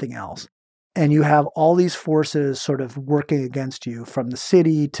into something else. And you have all these forces sort of working against you, from the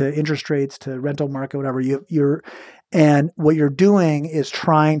city to interest rates to rental market, whatever. And what you're doing is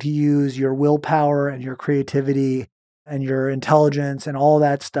trying to use your willpower and your creativity and your intelligence and all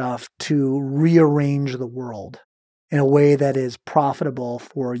that stuff to rearrange the world in a way that is profitable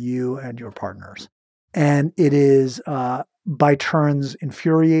for you and your partners. And it is by turns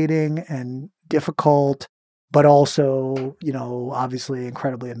infuriating and difficult, but also, obviously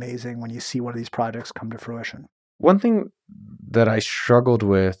incredibly amazing when you see one of these projects come to fruition. One thing that I struggled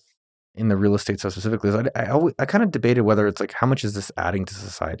with in the real estate stuff specifically is I kind of debated whether it's like, how much is this adding to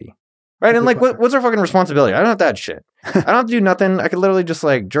society? Right? And like, what's our fucking responsibility? I don't have that shit. I don't have to do nothing. I could literally just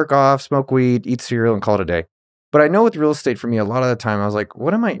like jerk off, smoke weed, eat cereal, and call it a day. But I know with real estate, for me, a lot of the time, I was like,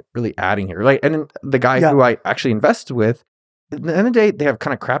 what am I really adding here? Like, and the guy who I actually invest with, at the end of the day, they have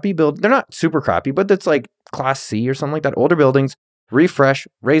kind of crappy build. They're not super crappy, but it's like Class C or something like that. Older buildings, refresh,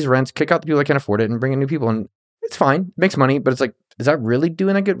 raise rents, kick out the people that can't afford it, and bring in new people. And it's fine, it makes money, but it's like, is that really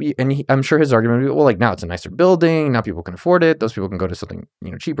doing that good? And I'm sure his argument would be, well, like now it's a nicer building, now people can afford it. Those people can go to something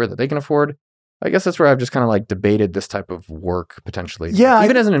cheaper that they can afford. I guess that's where I've just kind of like debated this type of work potentially. Yeah.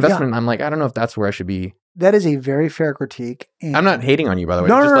 Even as an investment, I'm like, I don't know if that's where I should be. That is a very fair critique. I'm not hating on you, by the way.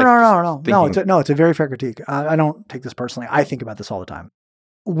 No. It's a very fair critique. I don't take this personally. I think about this all the time.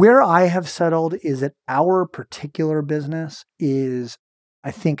 Where I have settled is that our particular business is,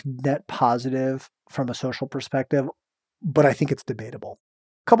 I think, net positive from a social perspective, but I think it's debatable.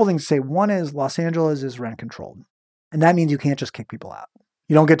 A couple things to say. One is Los Angeles is rent controlled. And that means you can't just kick people out.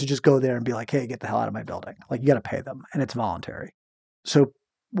 You don't get to just go there and be like, hey, get the hell out of my building. Like, you got to pay them, and it's voluntary. So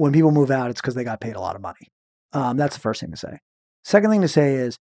when people move out, it's because they got paid a lot of money. That's the first thing to say. Second thing to say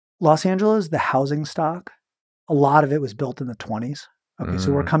is Los Angeles, the housing stock, a lot of it was built in the 20s. Okay,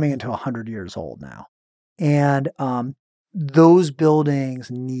 so we're coming into 100 years old now. And those buildings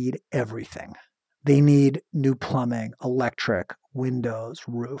need everything. They need new plumbing, electric, windows,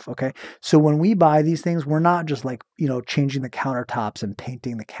 roof. Okay. So when we buy these things, we're not just like, changing the countertops and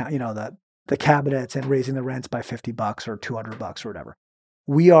painting the cabinets and raising the rents by $50 or $200 or whatever.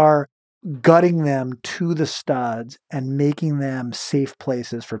 We are gutting them to the studs and making them safe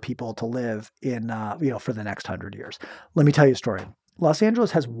places for people to live in, for the next 100 years. Let me tell you a story. Los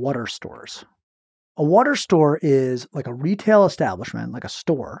Angeles has water stores. A water store is like a retail establishment, like a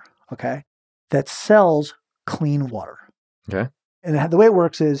store, okay, that sells clean water. Okay. And the way it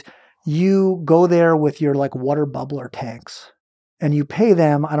works is you go there with your like water bubbler tanks and you pay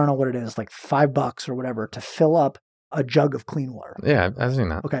them, I don't know what it is, like $5 or whatever to fill up a jug of clean water. Yeah, I've seen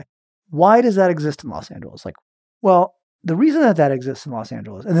that. Okay. Why does that exist in Los Angeles? Well, the reason that exists in Los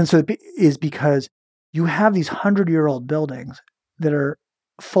Angeles, and then is because you have these 100-year-old buildings that are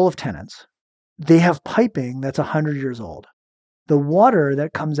full of tenants. They have piping that's 100 years old. The water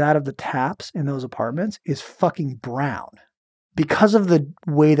that comes out of the taps in those apartments is fucking brown. Because of the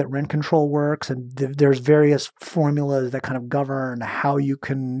way that rent control works, and there's various formulas that kind of govern how you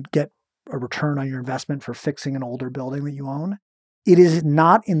can get a return on your investment for fixing an older building that you own, it is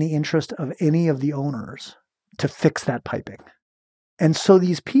not in the interest of any of the owners to fix that piping. And so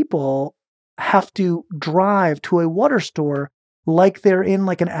these people have to drive to a water store like they're in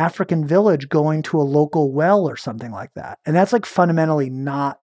like an African village going to a local well or something like that. And that's like fundamentally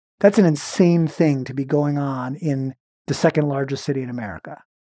that's an insane thing to be going on in the second largest city in America.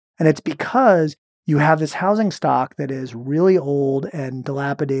 And it's because you have this housing stock that is really old and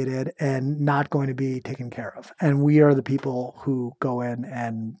dilapidated and not going to be taken care of. And we are the people who go in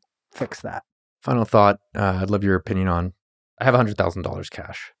and fix that. Final thought. I'd love your opinion on, I have $100,000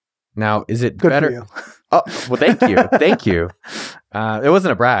 cash. Now, is it Good better? for you. Oh, well, thank you. Thank you. It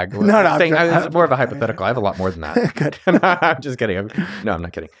wasn't a brag. No, It's more of a hypothetical. I have a lot more than that. Good. I'm just kidding. No, I'm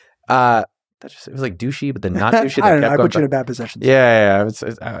not kidding. It was like douchey, but then not douchey. I don't know. I put you in a bad position. Yeah.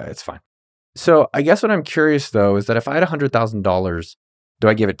 It's fine. So I guess what I'm curious though is that if I had $100,000, do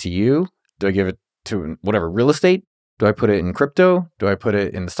I give it to you? Do I give it to whatever real estate? Do I put it in crypto? Do I put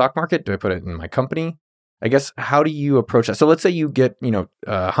it in the stock market? Do I put it in my company? I guess, how do you approach that? So let's say you get,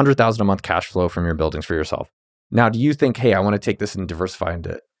 $100,000 a month cash flow from your buildings for yourself. Now, do you think, hey, I want to take this and diversify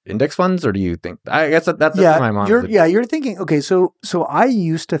into index funds, or do you think? I guess that's my mind. You're thinking. Okay, so I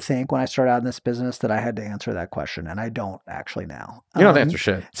used to think when I started out in this business that I had to answer that question, and I don't actually now. You don't have to answer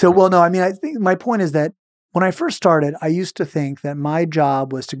shit. I think my point is that when I first started, I used to think that my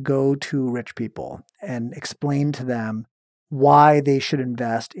job was to go to rich people and explain to them why they should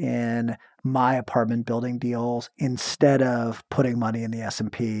invest in my apartment building deals instead of putting money in the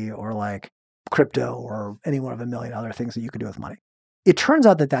S&P or like crypto or any one of a million other things that you could do with money. It turns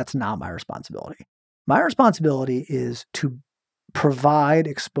out that that's not my responsibility. My responsibility is to provide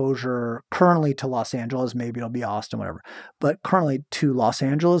exposure currently to Los Angeles, maybe it'll be Austin, whatever, but currently to Los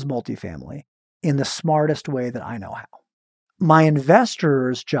Angeles multifamily in the smartest way that I know how. My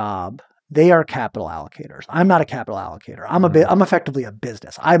investor's job, they are capital allocators. I'm not a capital allocator. I'm effectively a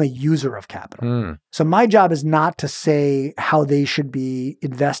business. I'm a user of capital. So my job is not to say how they should be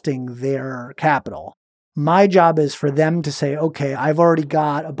investing their capital. My job is for them to say, okay, I've already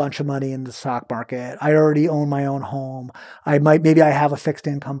got a bunch of money in the stock market. I already own my own home. Maybe I have a fixed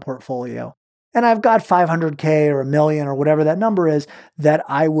income portfolio. And I've got 500K or $1 million or whatever that number is that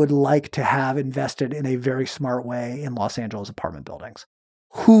I would like to have invested in a very smart way in Los Angeles apartment buildings.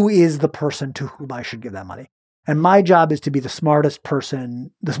 Who is the person to whom I should give that money? And my job is to be the smartest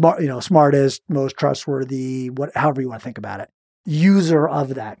person, smartest, most trustworthy, however you want to think about it, user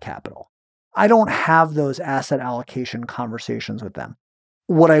of that capital. I don't have those asset allocation conversations with them.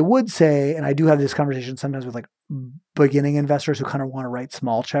 What I would say, and I do have this conversation sometimes with like beginning investors who kind of want to write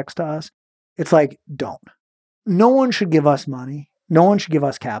small checks to us, it's like, don't. No one should give us money. No one should give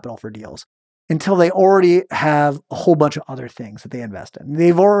us capital for deals until they already have a whole bunch of other things that they invest in.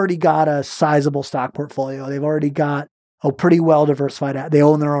 They've already got a sizable stock portfolio. They've already got a pretty well-diversified, they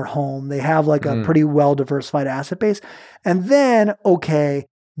own their own home. They have like a pretty well-diversified asset base. And then, okay,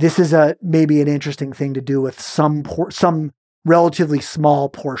 this is maybe an interesting thing to do with some relatively small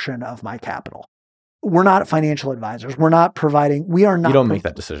portion of my capital. We're not financial advisors. We are not. You don't make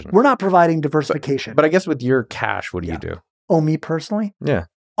that decision. We're not providing diversification. But I guess with your cash, what do you do? Oh, me personally? Yeah.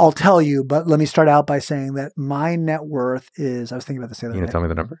 I'll tell you, but let me start out by saying that my net worth is, I was thinking about this the other day. You going to tell me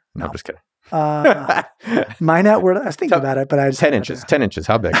the number? No. I'm just kidding. My net worth, I was thinking about it, but I just 10 inches. 10 inches.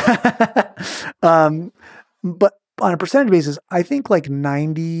 How big? But on a percentage basis, I think like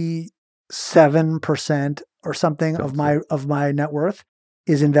 97% or something of my net worth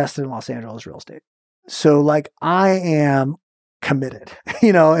is invested in Los Angeles real estate. So like I am committed,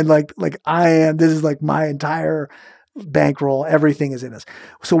 and like I am, this is like my entire bankroll, everything is in this.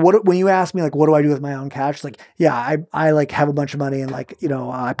 So when you ask me like, what do I do with my own cash? Like, yeah, I like have a bunch of money and like,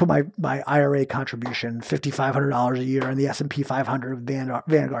 I put my IRA contribution, $5,500 a year in the S&P 500 with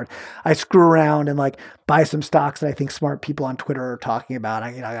Vanguard. I screw around and like buy some stocks that I think smart people on Twitter are talking about.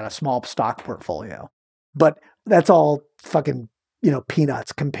 I got a small stock portfolio, but that's all fucking,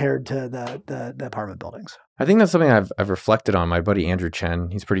 peanuts compared to the apartment buildings. I think that's something I've reflected on. My buddy Andrew Chen,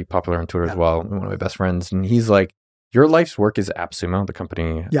 he's pretty popular on Twitter as well, one of my best friends, and he's like, your life's work is AppSumo, the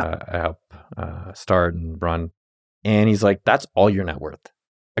company I help start and run. And he's like, that's all your net worth.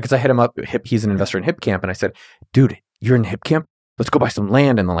 Because I hit him up, he's an investor in HipCamp, and I said, dude, you're in HipCamp? Let's go buy some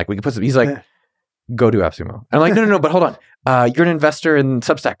land, and then like we can put some, he's like, go do AppSumo. And I'm like, no, but hold on. You're an investor in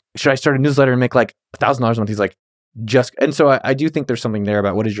Substack. Should I start a newsletter and make like $1,000 a month? He's like, and so I do think there's something there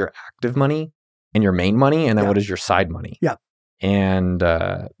about what is your active money and your main money, and then what is your side money. Yeah. And,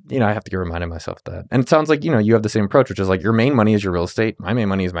 I have to get reminded myself that. And it sounds like, you have the same approach, which is like your main money is your real estate. My main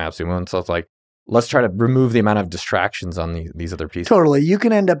money is my AppSumo. And so it's like, let's try to remove the amount of distractions on these other pieces. Totally. You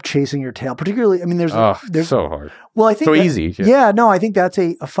can end up chasing your tail, particularly, I mean, there's so hard. Well, I think so easy. Yeah, no, I think that's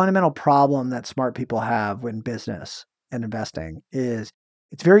a fundamental problem that smart people have in business and investing is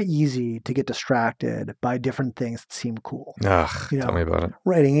it's very easy to get distracted by different things that seem cool. Ugh, tell me about it.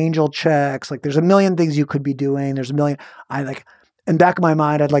 Writing angel checks. Like there's a million things you could be doing. There's a million. In back of my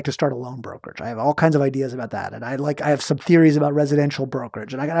mind, I'd like to start a loan brokerage. I have all kinds of ideas about that. And I have some theories about residential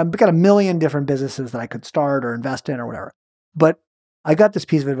brokerage. And I've got a million different businesses that I could start or invest in or whatever. But I got this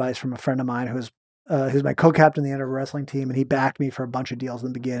piece of advice from a friend of mine who's my co-captain in the Underdog Wrestling team. And he backed me for a bunch of deals in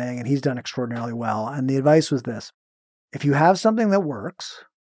the beginning. And he's done extraordinarily well. And the advice was this. If you have something that works,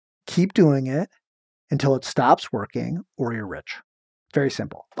 keep doing it until it stops working or you're rich. Very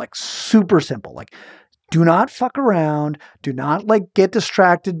simple, like super simple. Like do not fuck around. Do not like get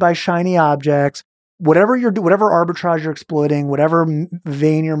distracted by shiny objects. Whatever whatever arbitrage you're exploiting, whatever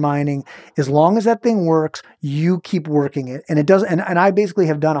vein you're mining, as long as that thing works, you keep working it. And it does. And I basically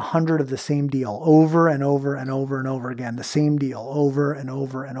have done 100 of the same deal over and over and over and over again, the same deal over and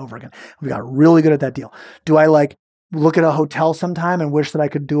over and over again. We got really good at that deal. Do I like look at a hotel sometime and wish that I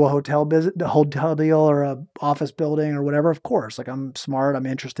could do a hotel deal or a office building or whatever? Of course, like I'm smart, I'm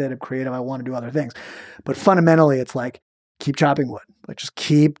interested, I'm creative, I want to do other things. But fundamentally, it's like, keep chopping wood. Like just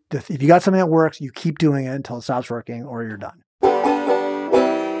if you got something that works, you keep doing it until it stops working or you're done.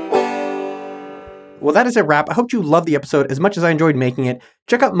 Well, that is a wrap. I hope you loved the episode as much as I enjoyed making it.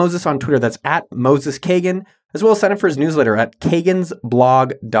 Check out Moses on Twitter. That's at Moses Kagan, as well as sign up for his newsletter at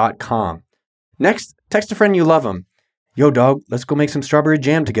kagansblog.com. Next, text a friend you love him. Yo, dog, let's go make some strawberry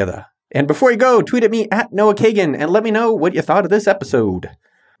jam together. And before you go, tweet at me at Noah Kagan and let me know what you thought of this episode.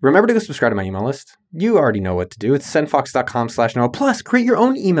 Remember to go subscribe to my email list. You already know what to do. It's sendfox.com/Noah. Plus, create your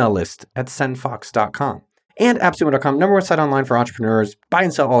own email list at sendfox.com. And appsumo.com, number one site online for entrepreneurs. Buy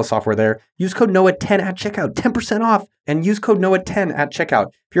and sell all the software there. Use code Noah10 at checkout, 10% off. And use code Noah10 at checkout.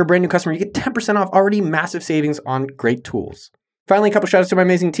 If you're a brand new customer, you get 10% off, already massive savings on great tools. Finally, a couple shout outs to my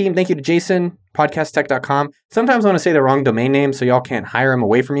amazing team. Thank you to Jason, podcasttech.com. Sometimes I want to say the wrong domain name so y'all can't hire him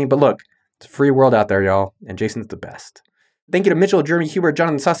away from me. But look, it's a free world out there, y'all. And Jason's the best. Thank you to Mitchell, Jeremy, Hubert,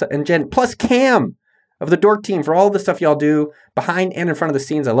 Jonathan, Sasa, and Jen, plus Cam of the Dork team for all the stuff y'all do behind and in front of the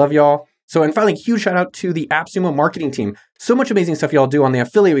scenes. I love y'all. So, and finally, huge shout out to the AppSumo marketing team. So much amazing stuff y'all do on the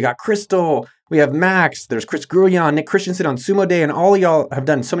affiliate. We got Crystal, we have Max, there's Chris Gruyan, Nick Christensen on Sumo Day, and all of y'all have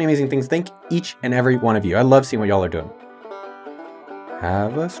done so many amazing things. Thank each and every one of you. I love seeing what y'all are doing.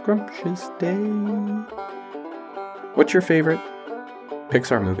 Have a scrumptious day. What's your favorite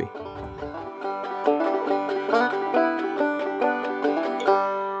Pixar movie?